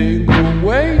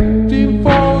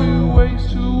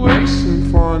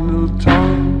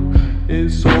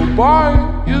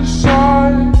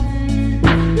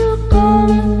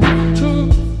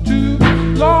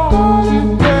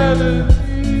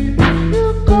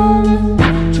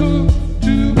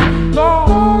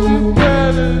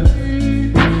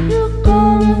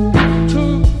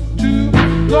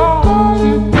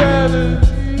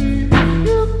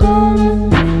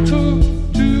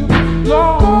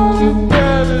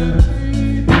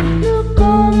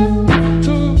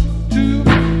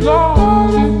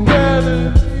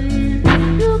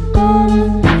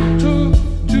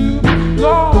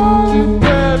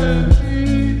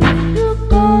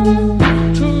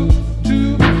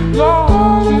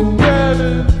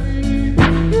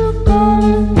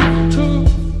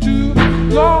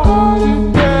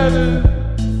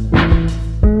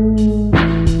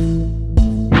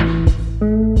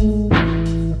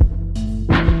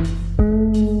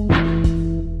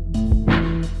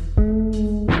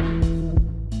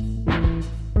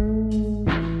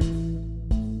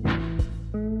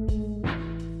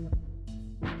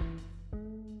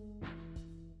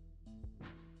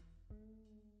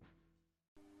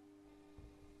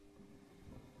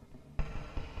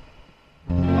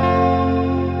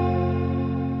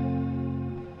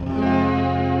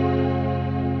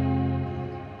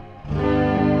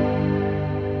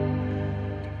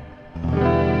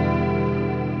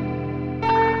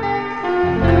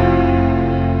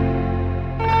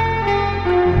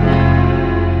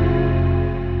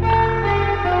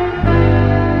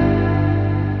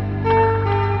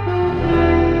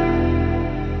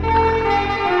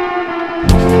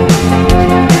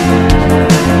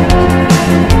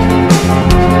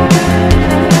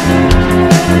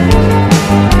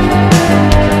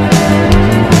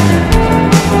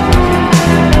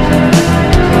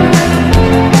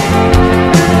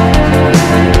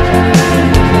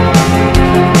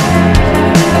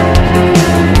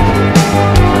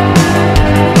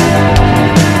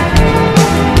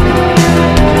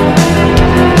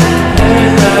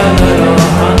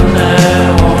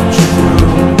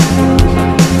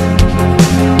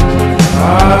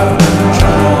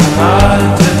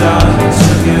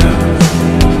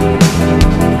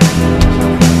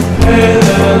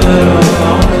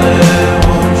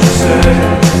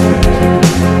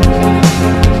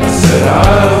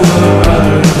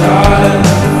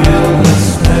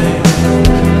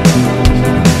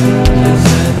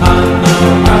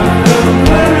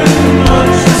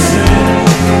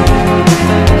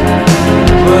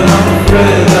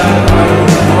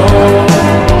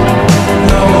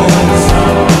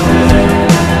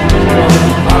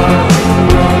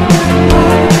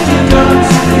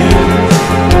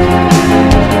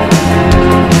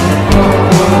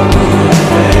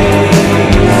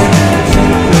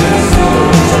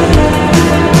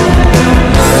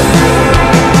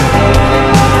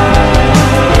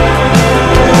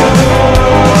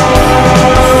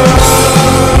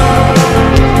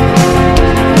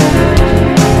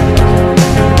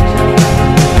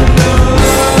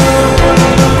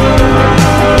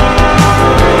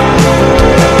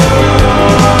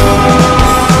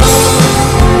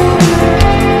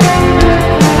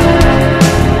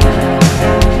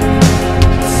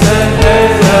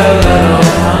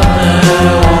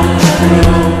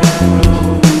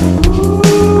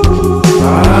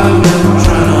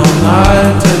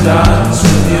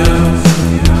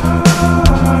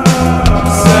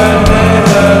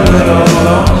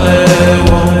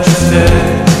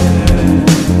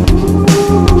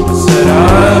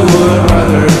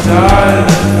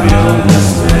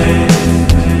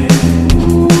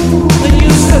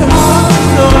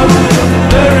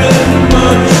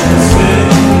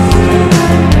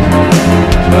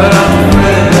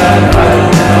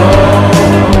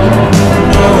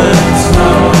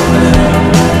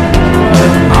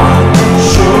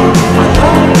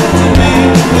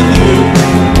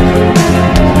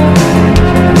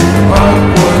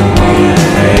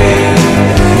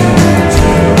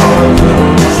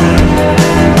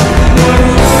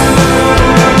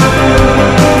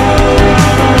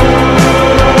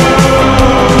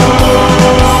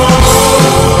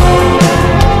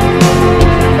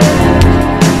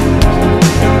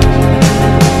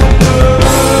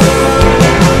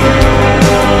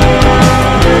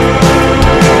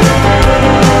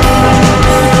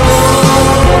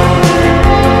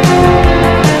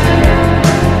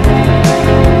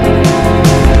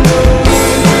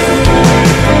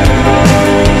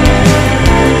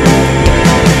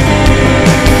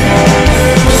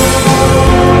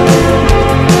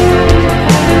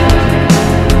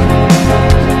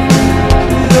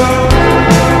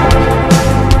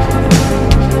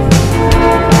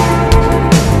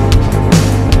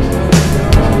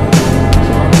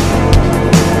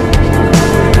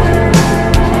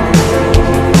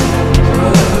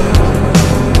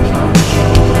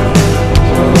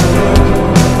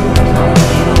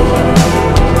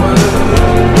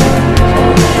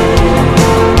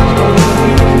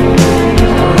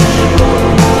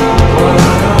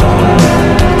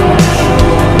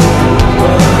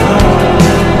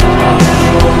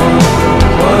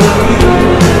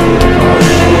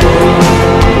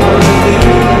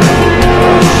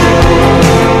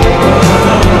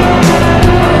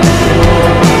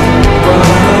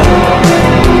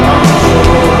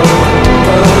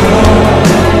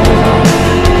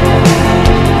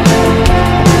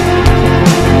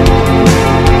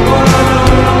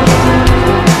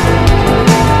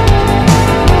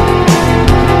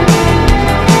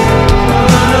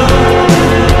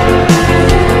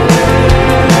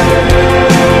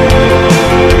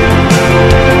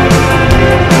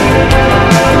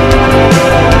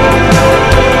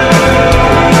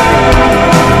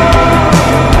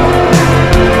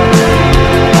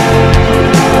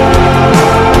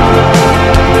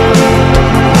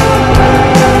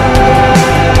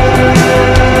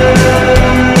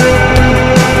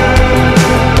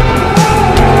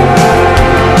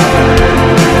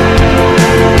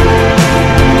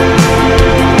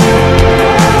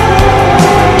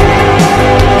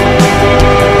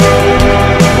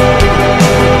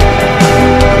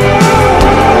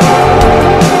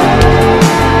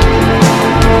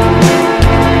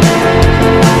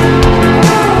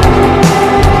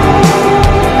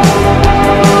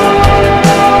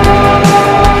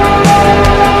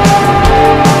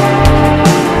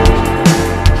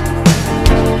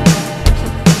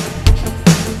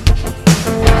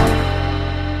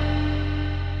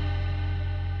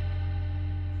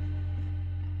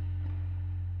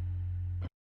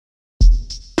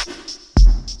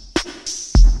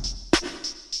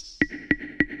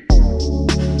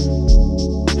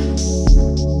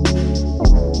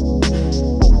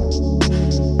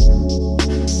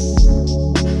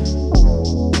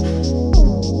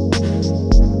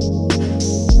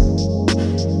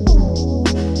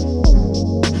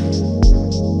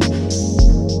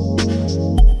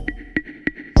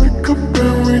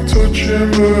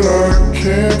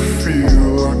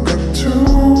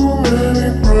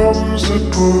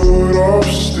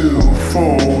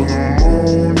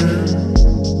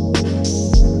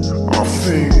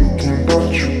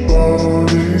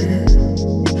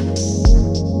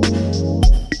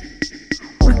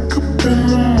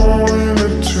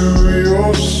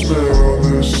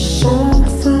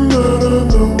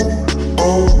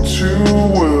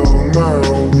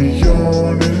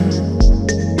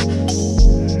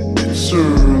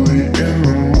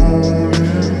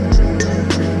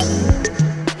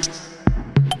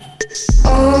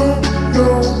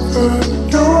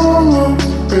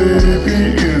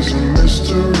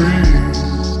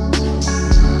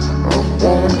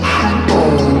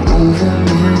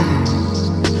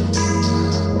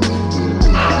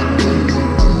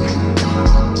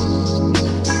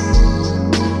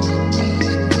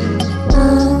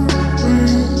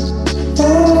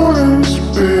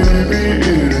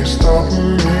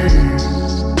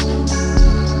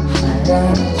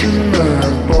 wanting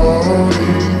that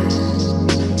body.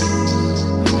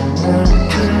 I'm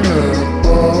wanting that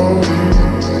body.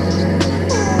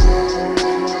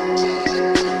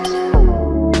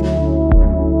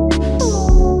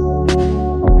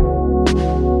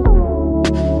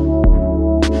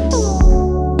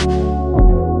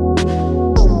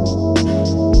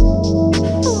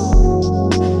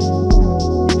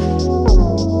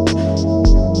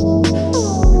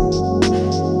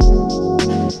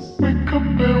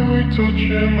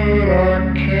 Touching, but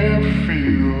I can't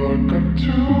feel. I got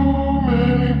too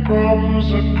many problems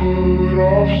to put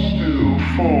off still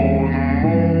for the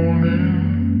morning.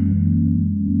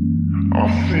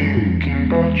 I'm thinking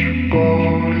about your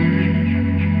body.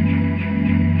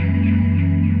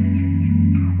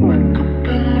 Wake up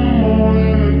in the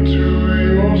morning and to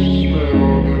your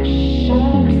smell. There's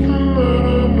something that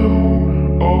I know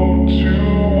all too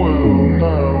well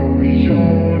now.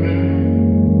 Yawning.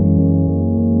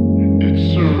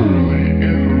 It's early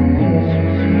in the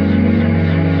morning.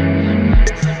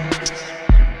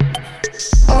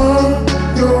 I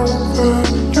know that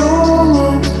your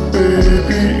love,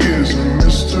 baby, is a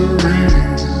mystery.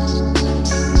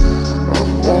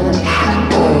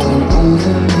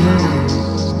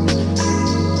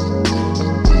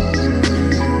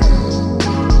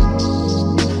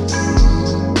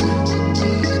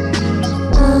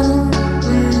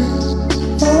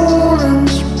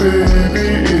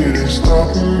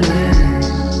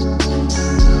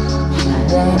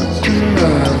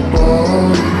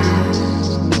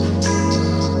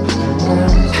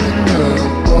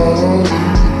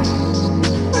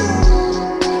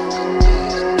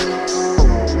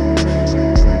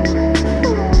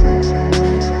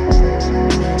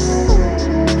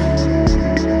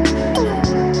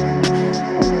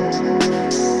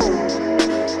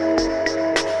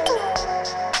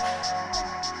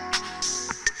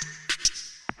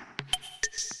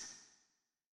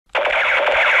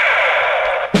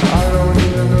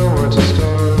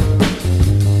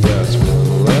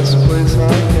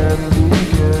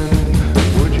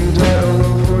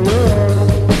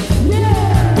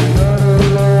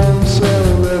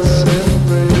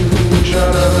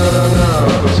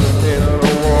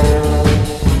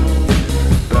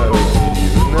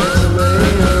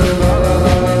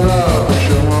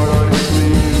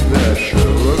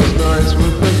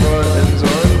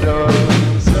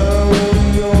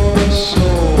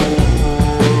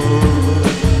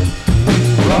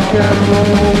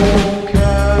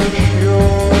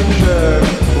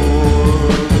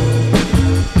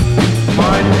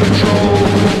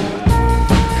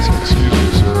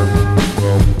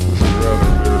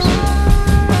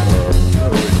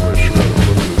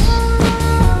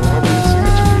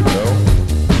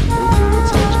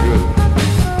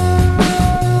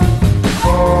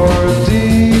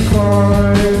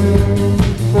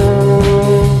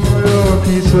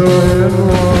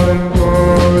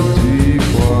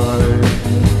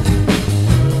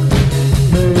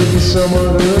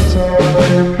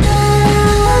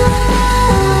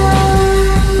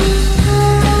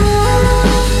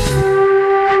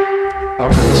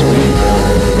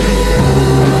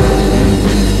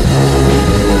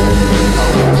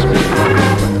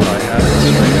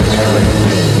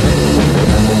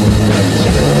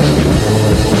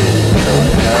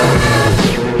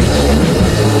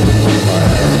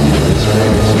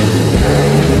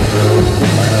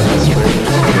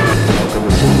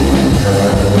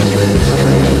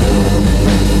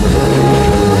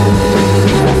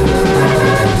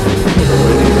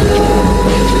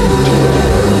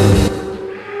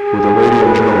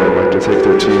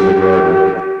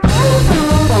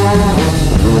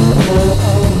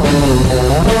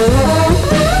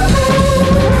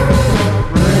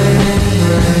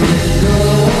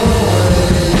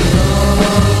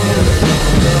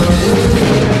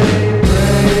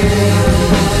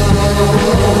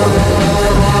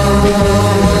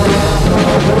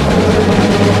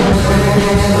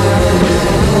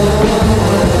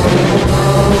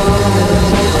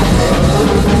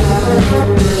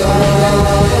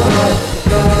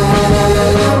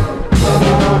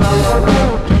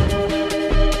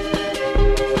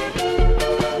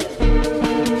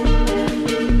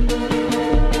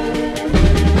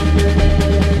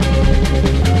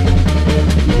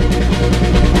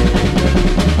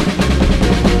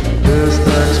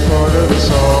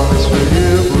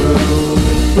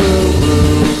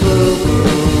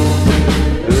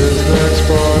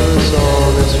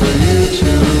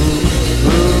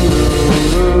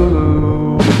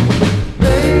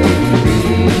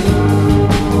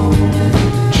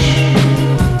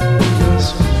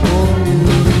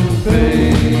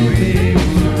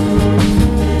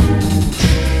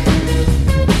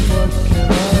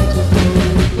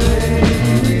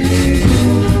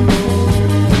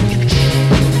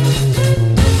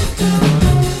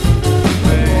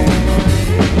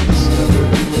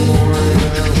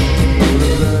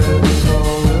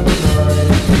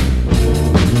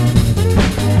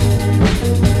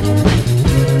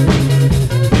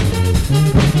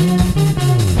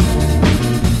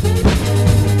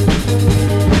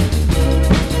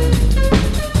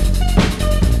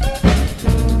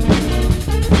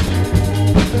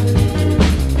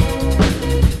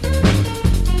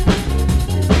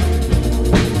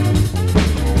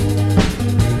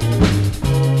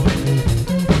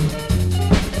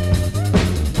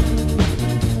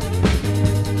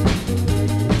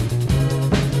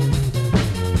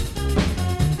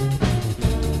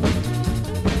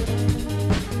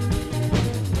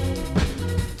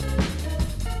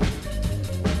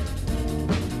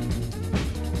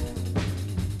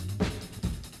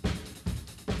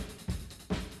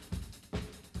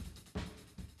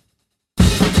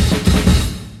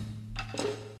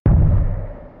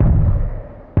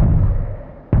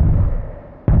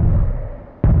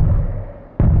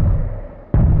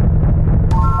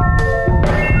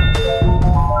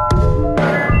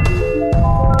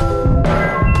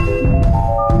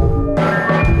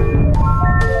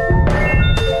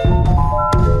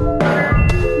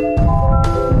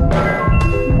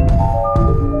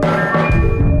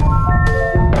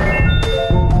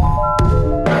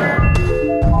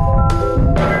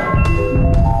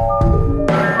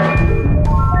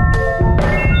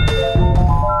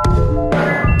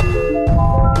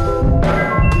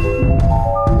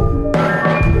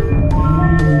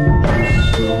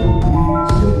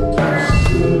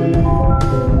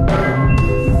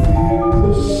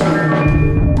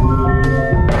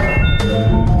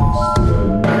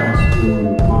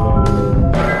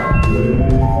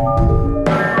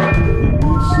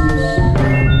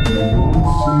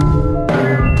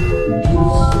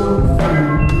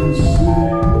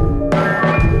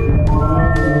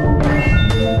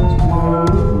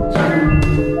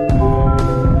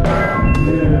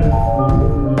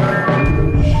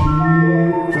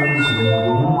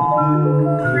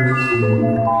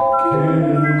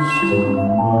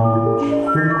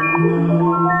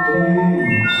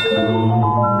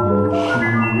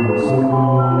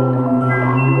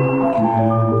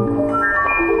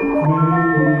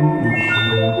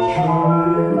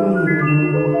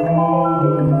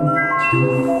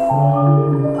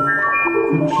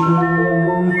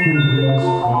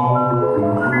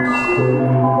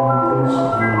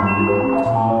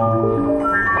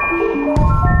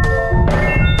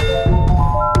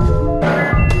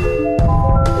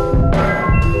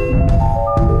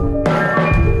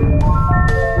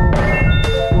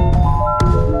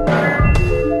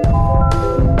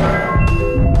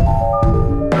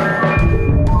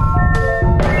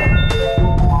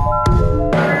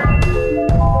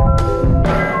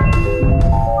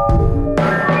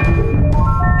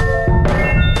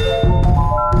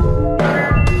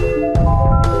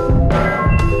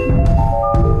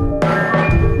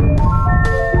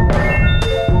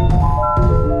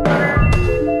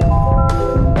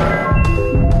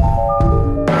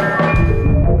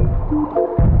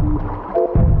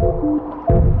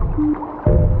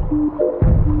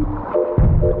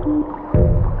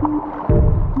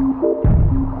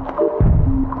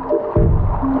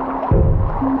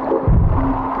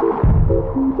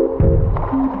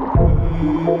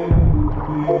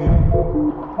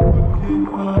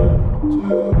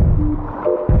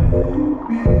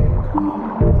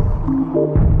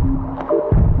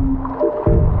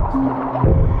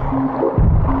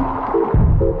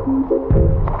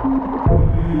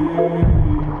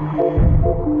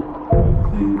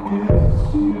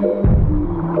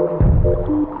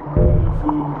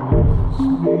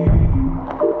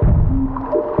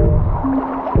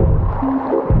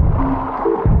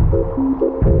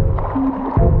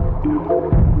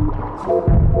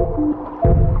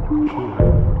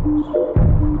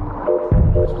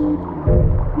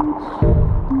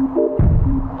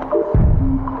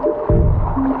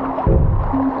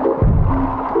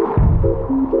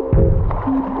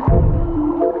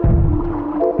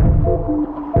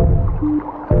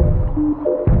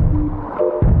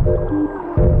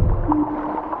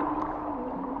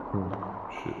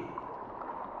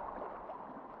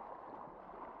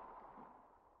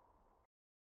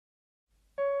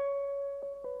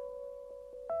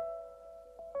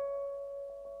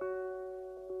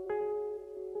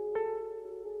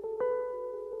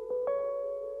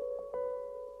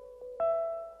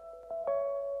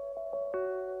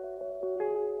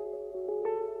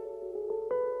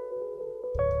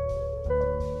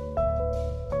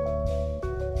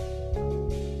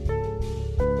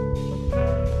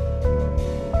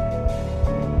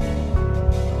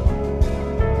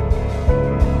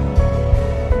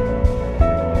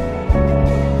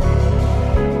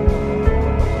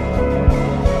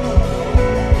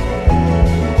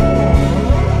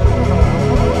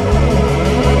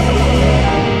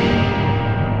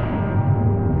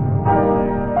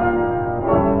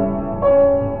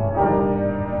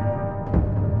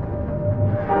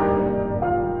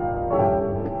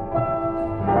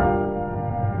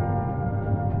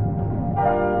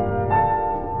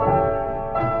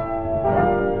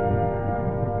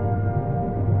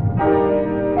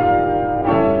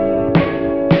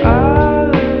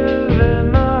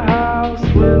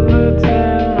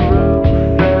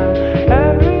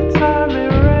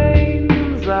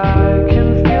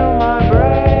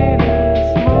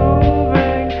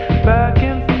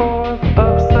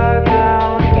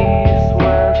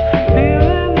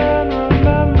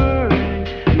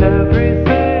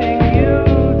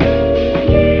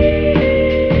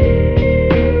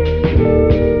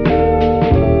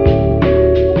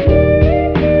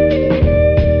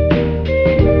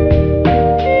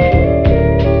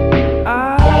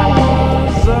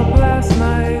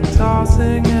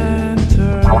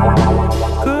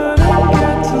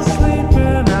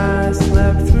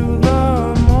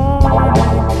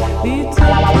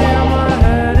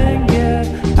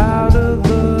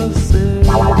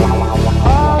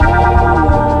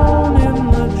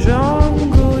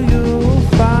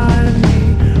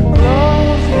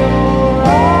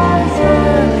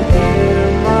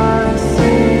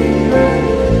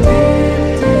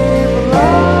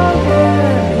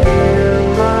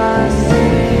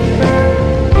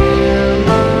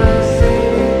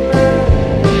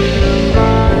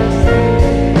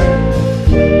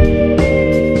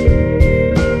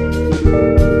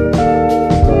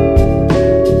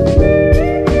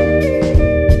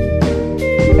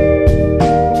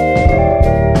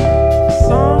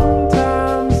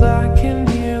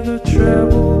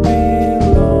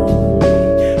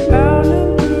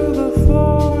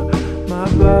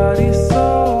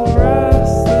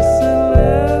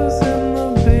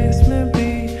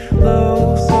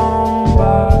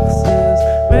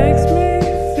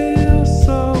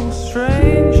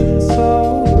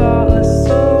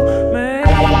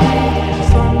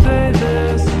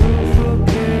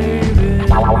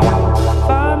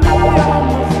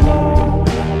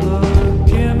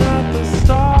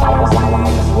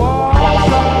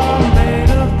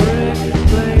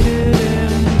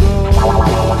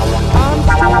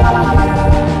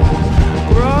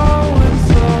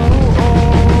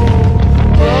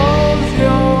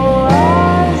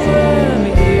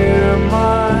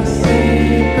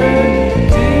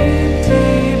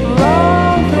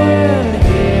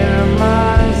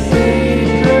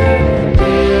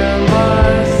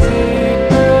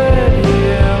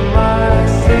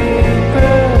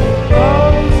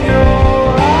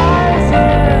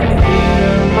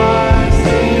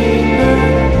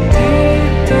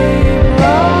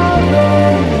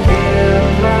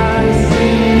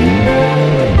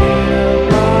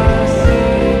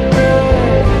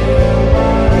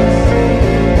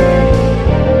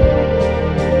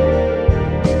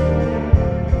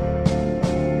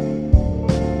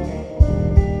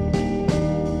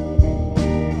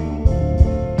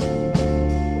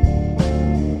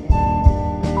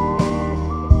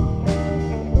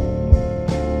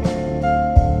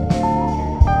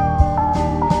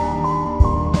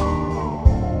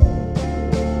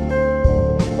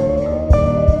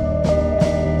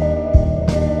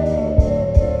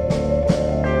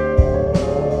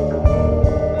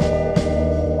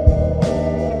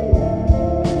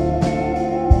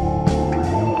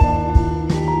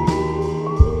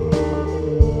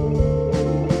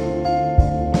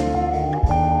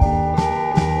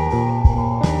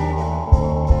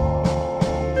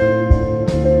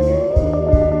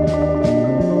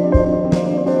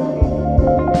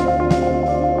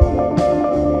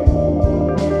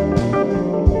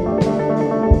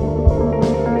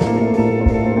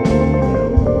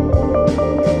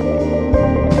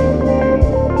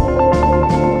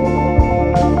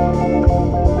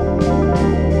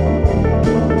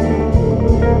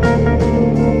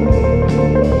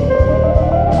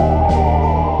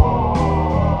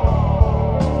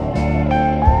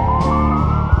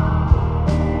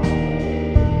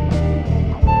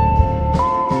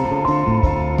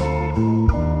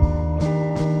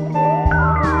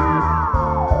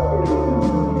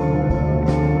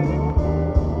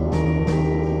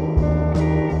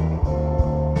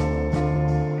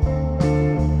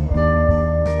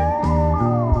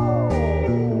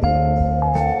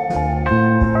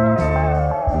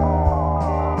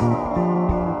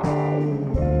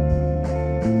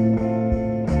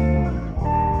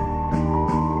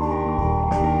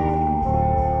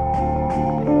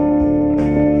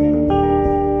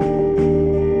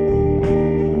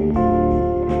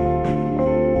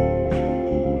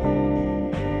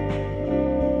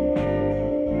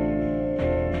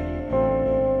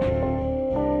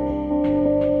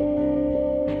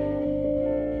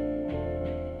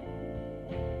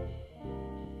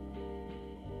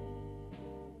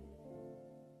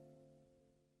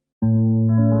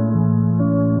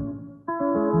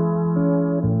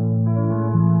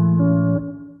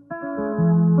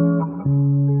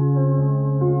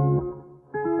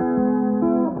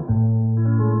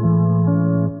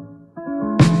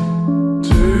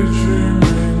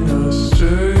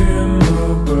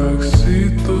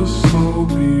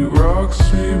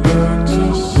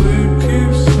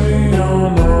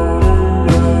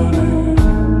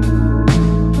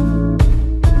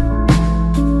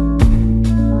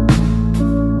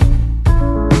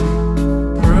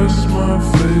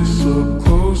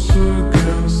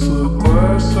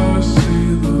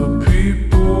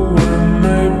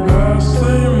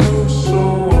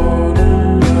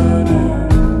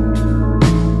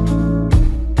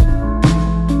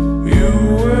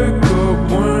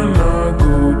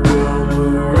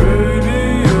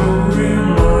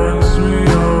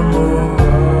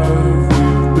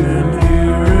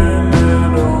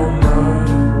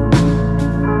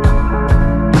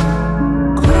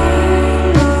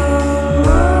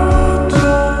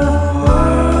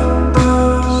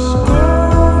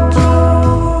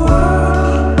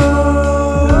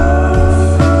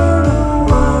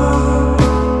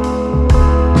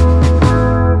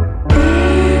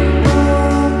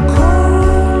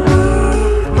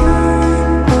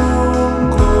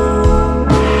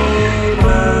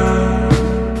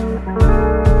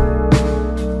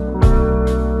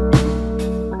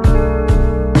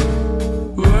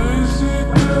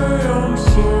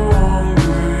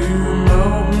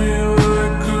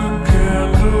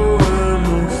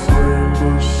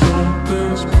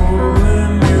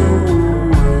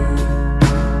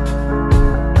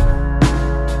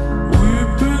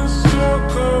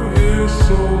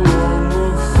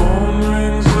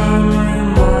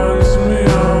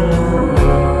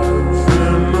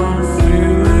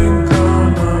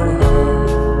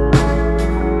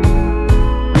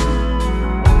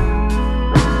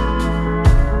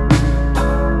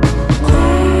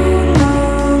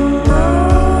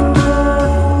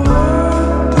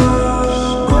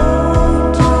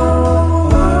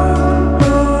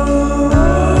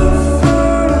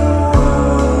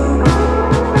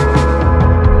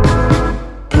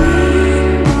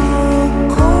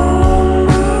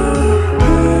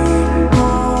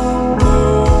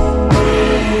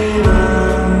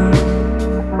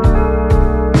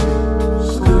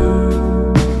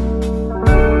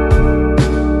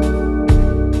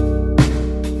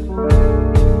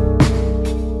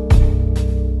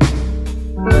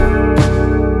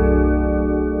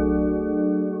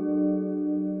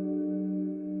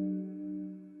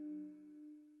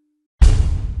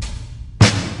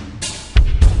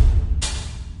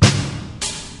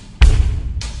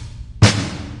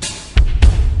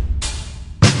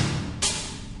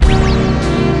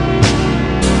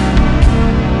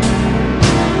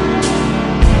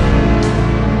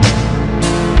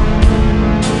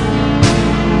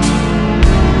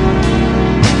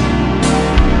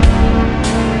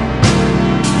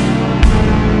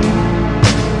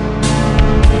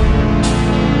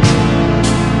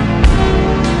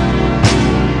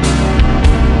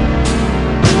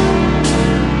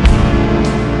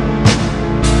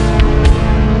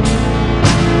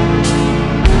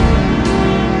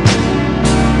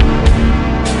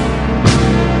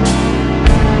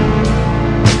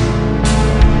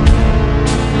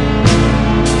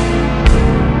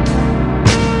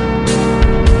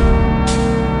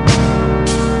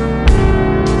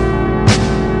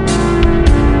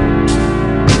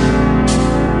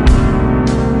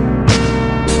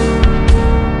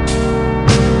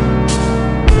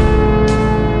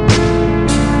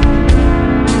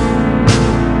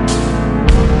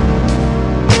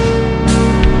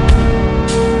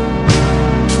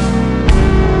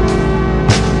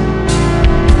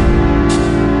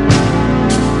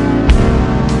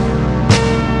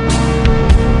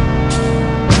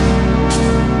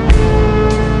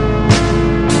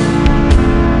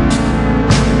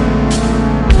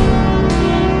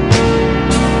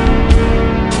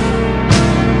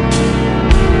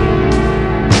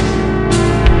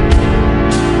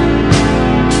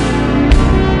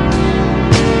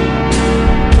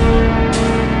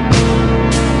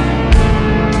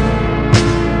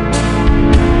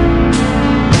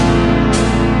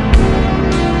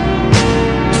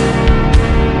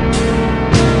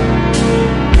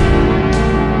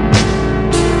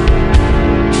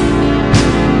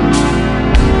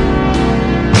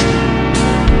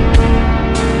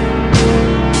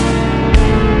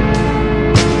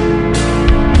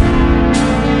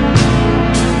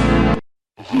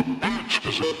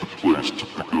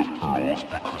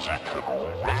 because you can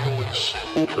rarely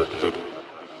see that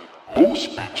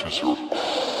most beaches are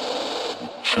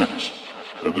with chicks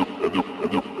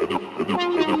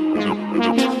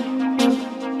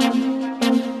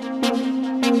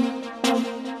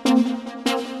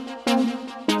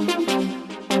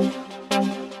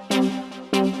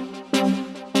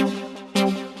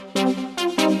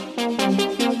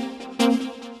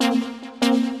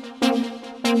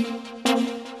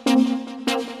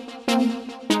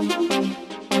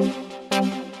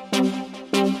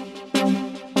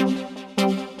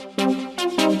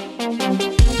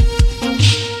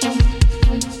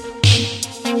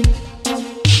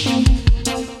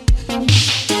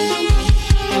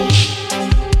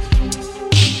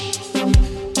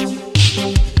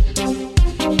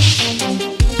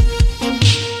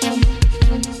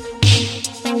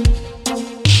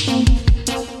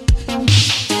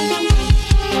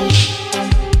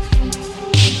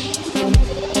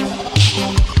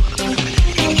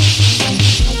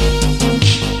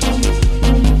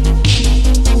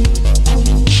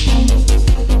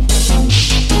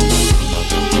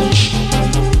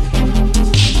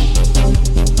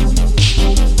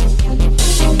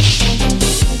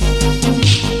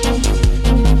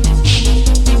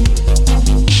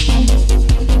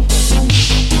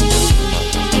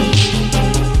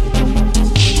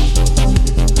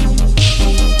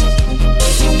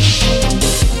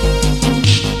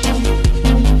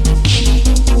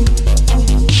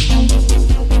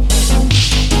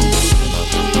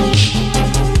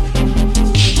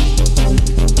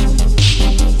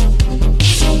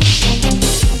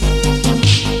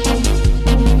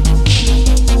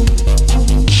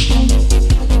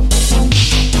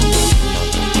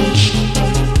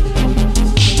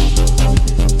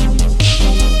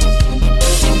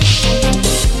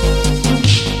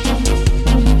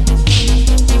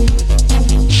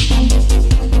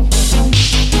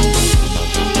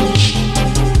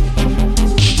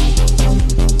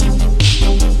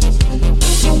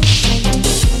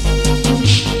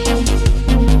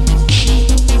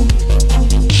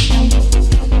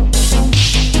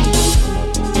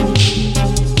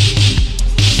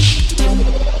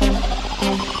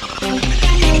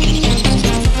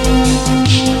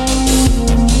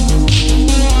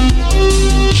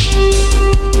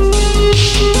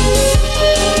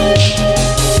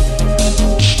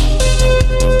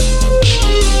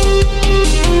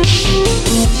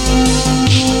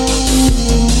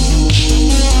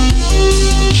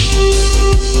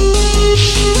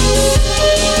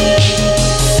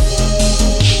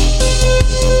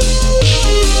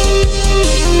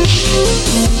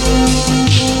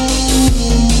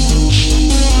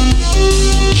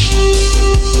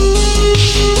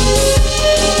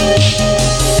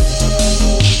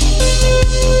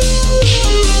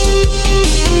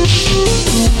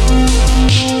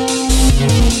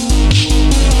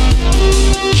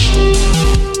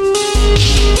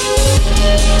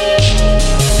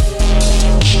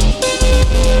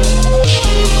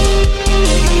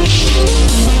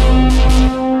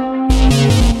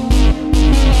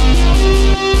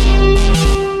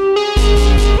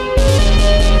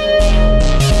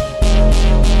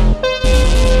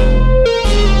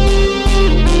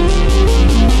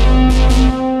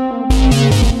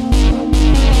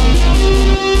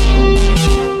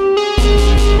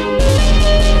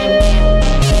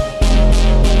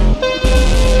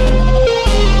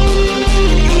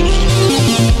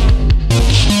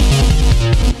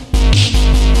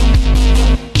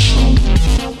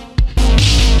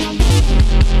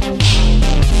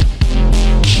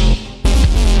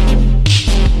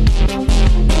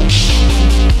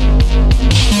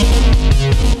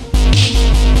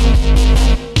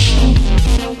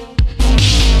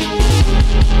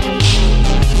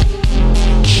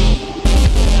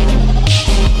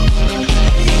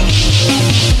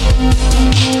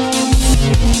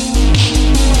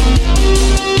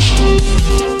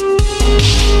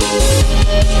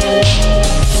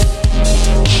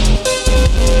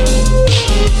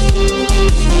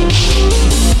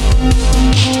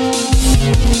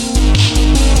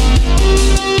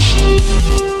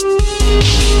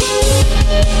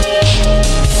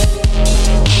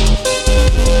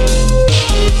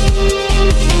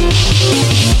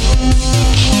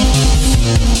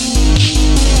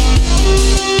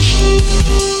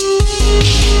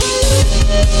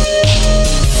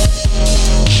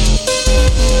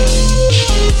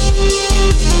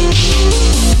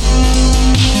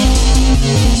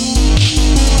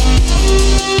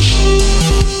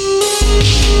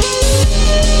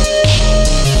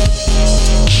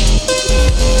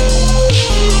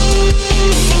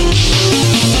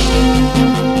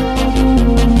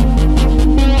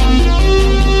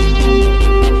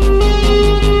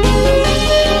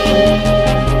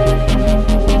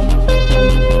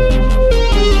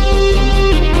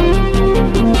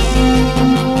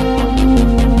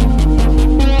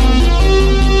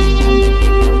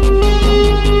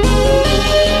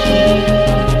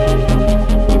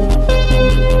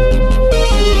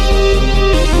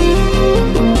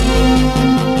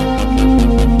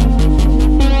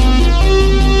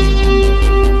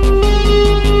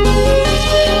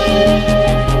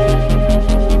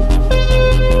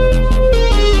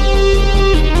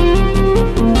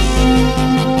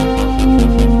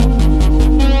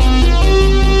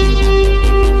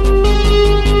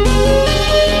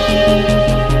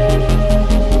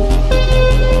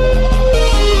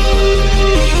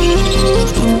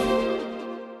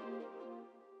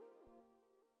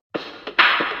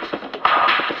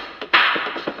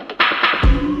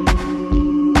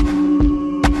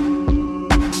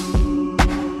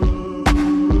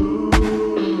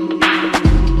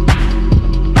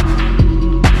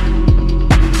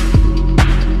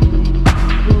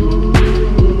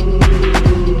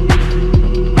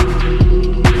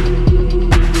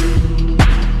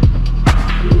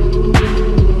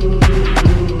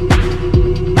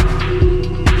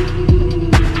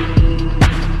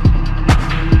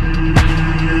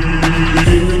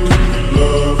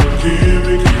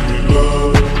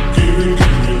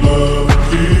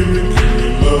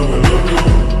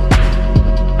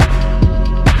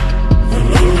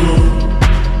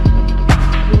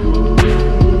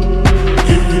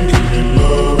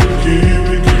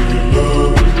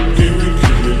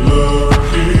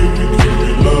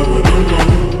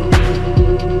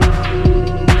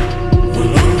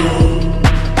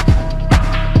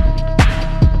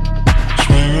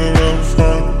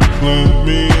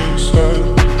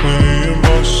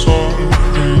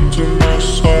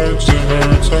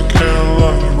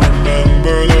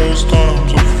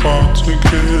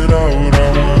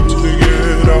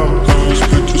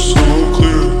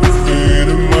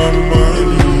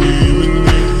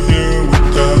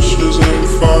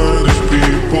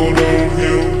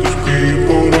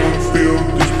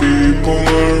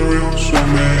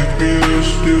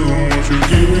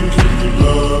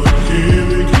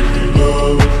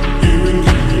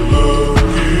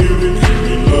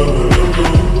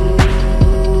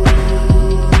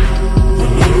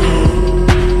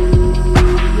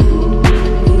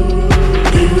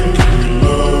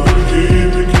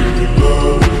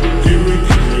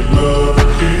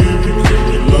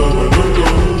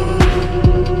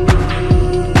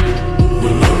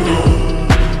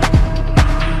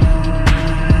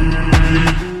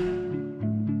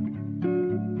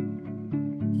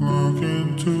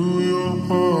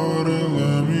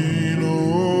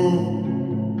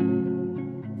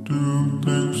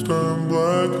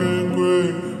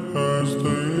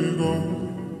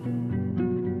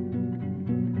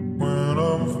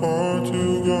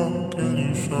got? Can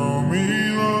you show me?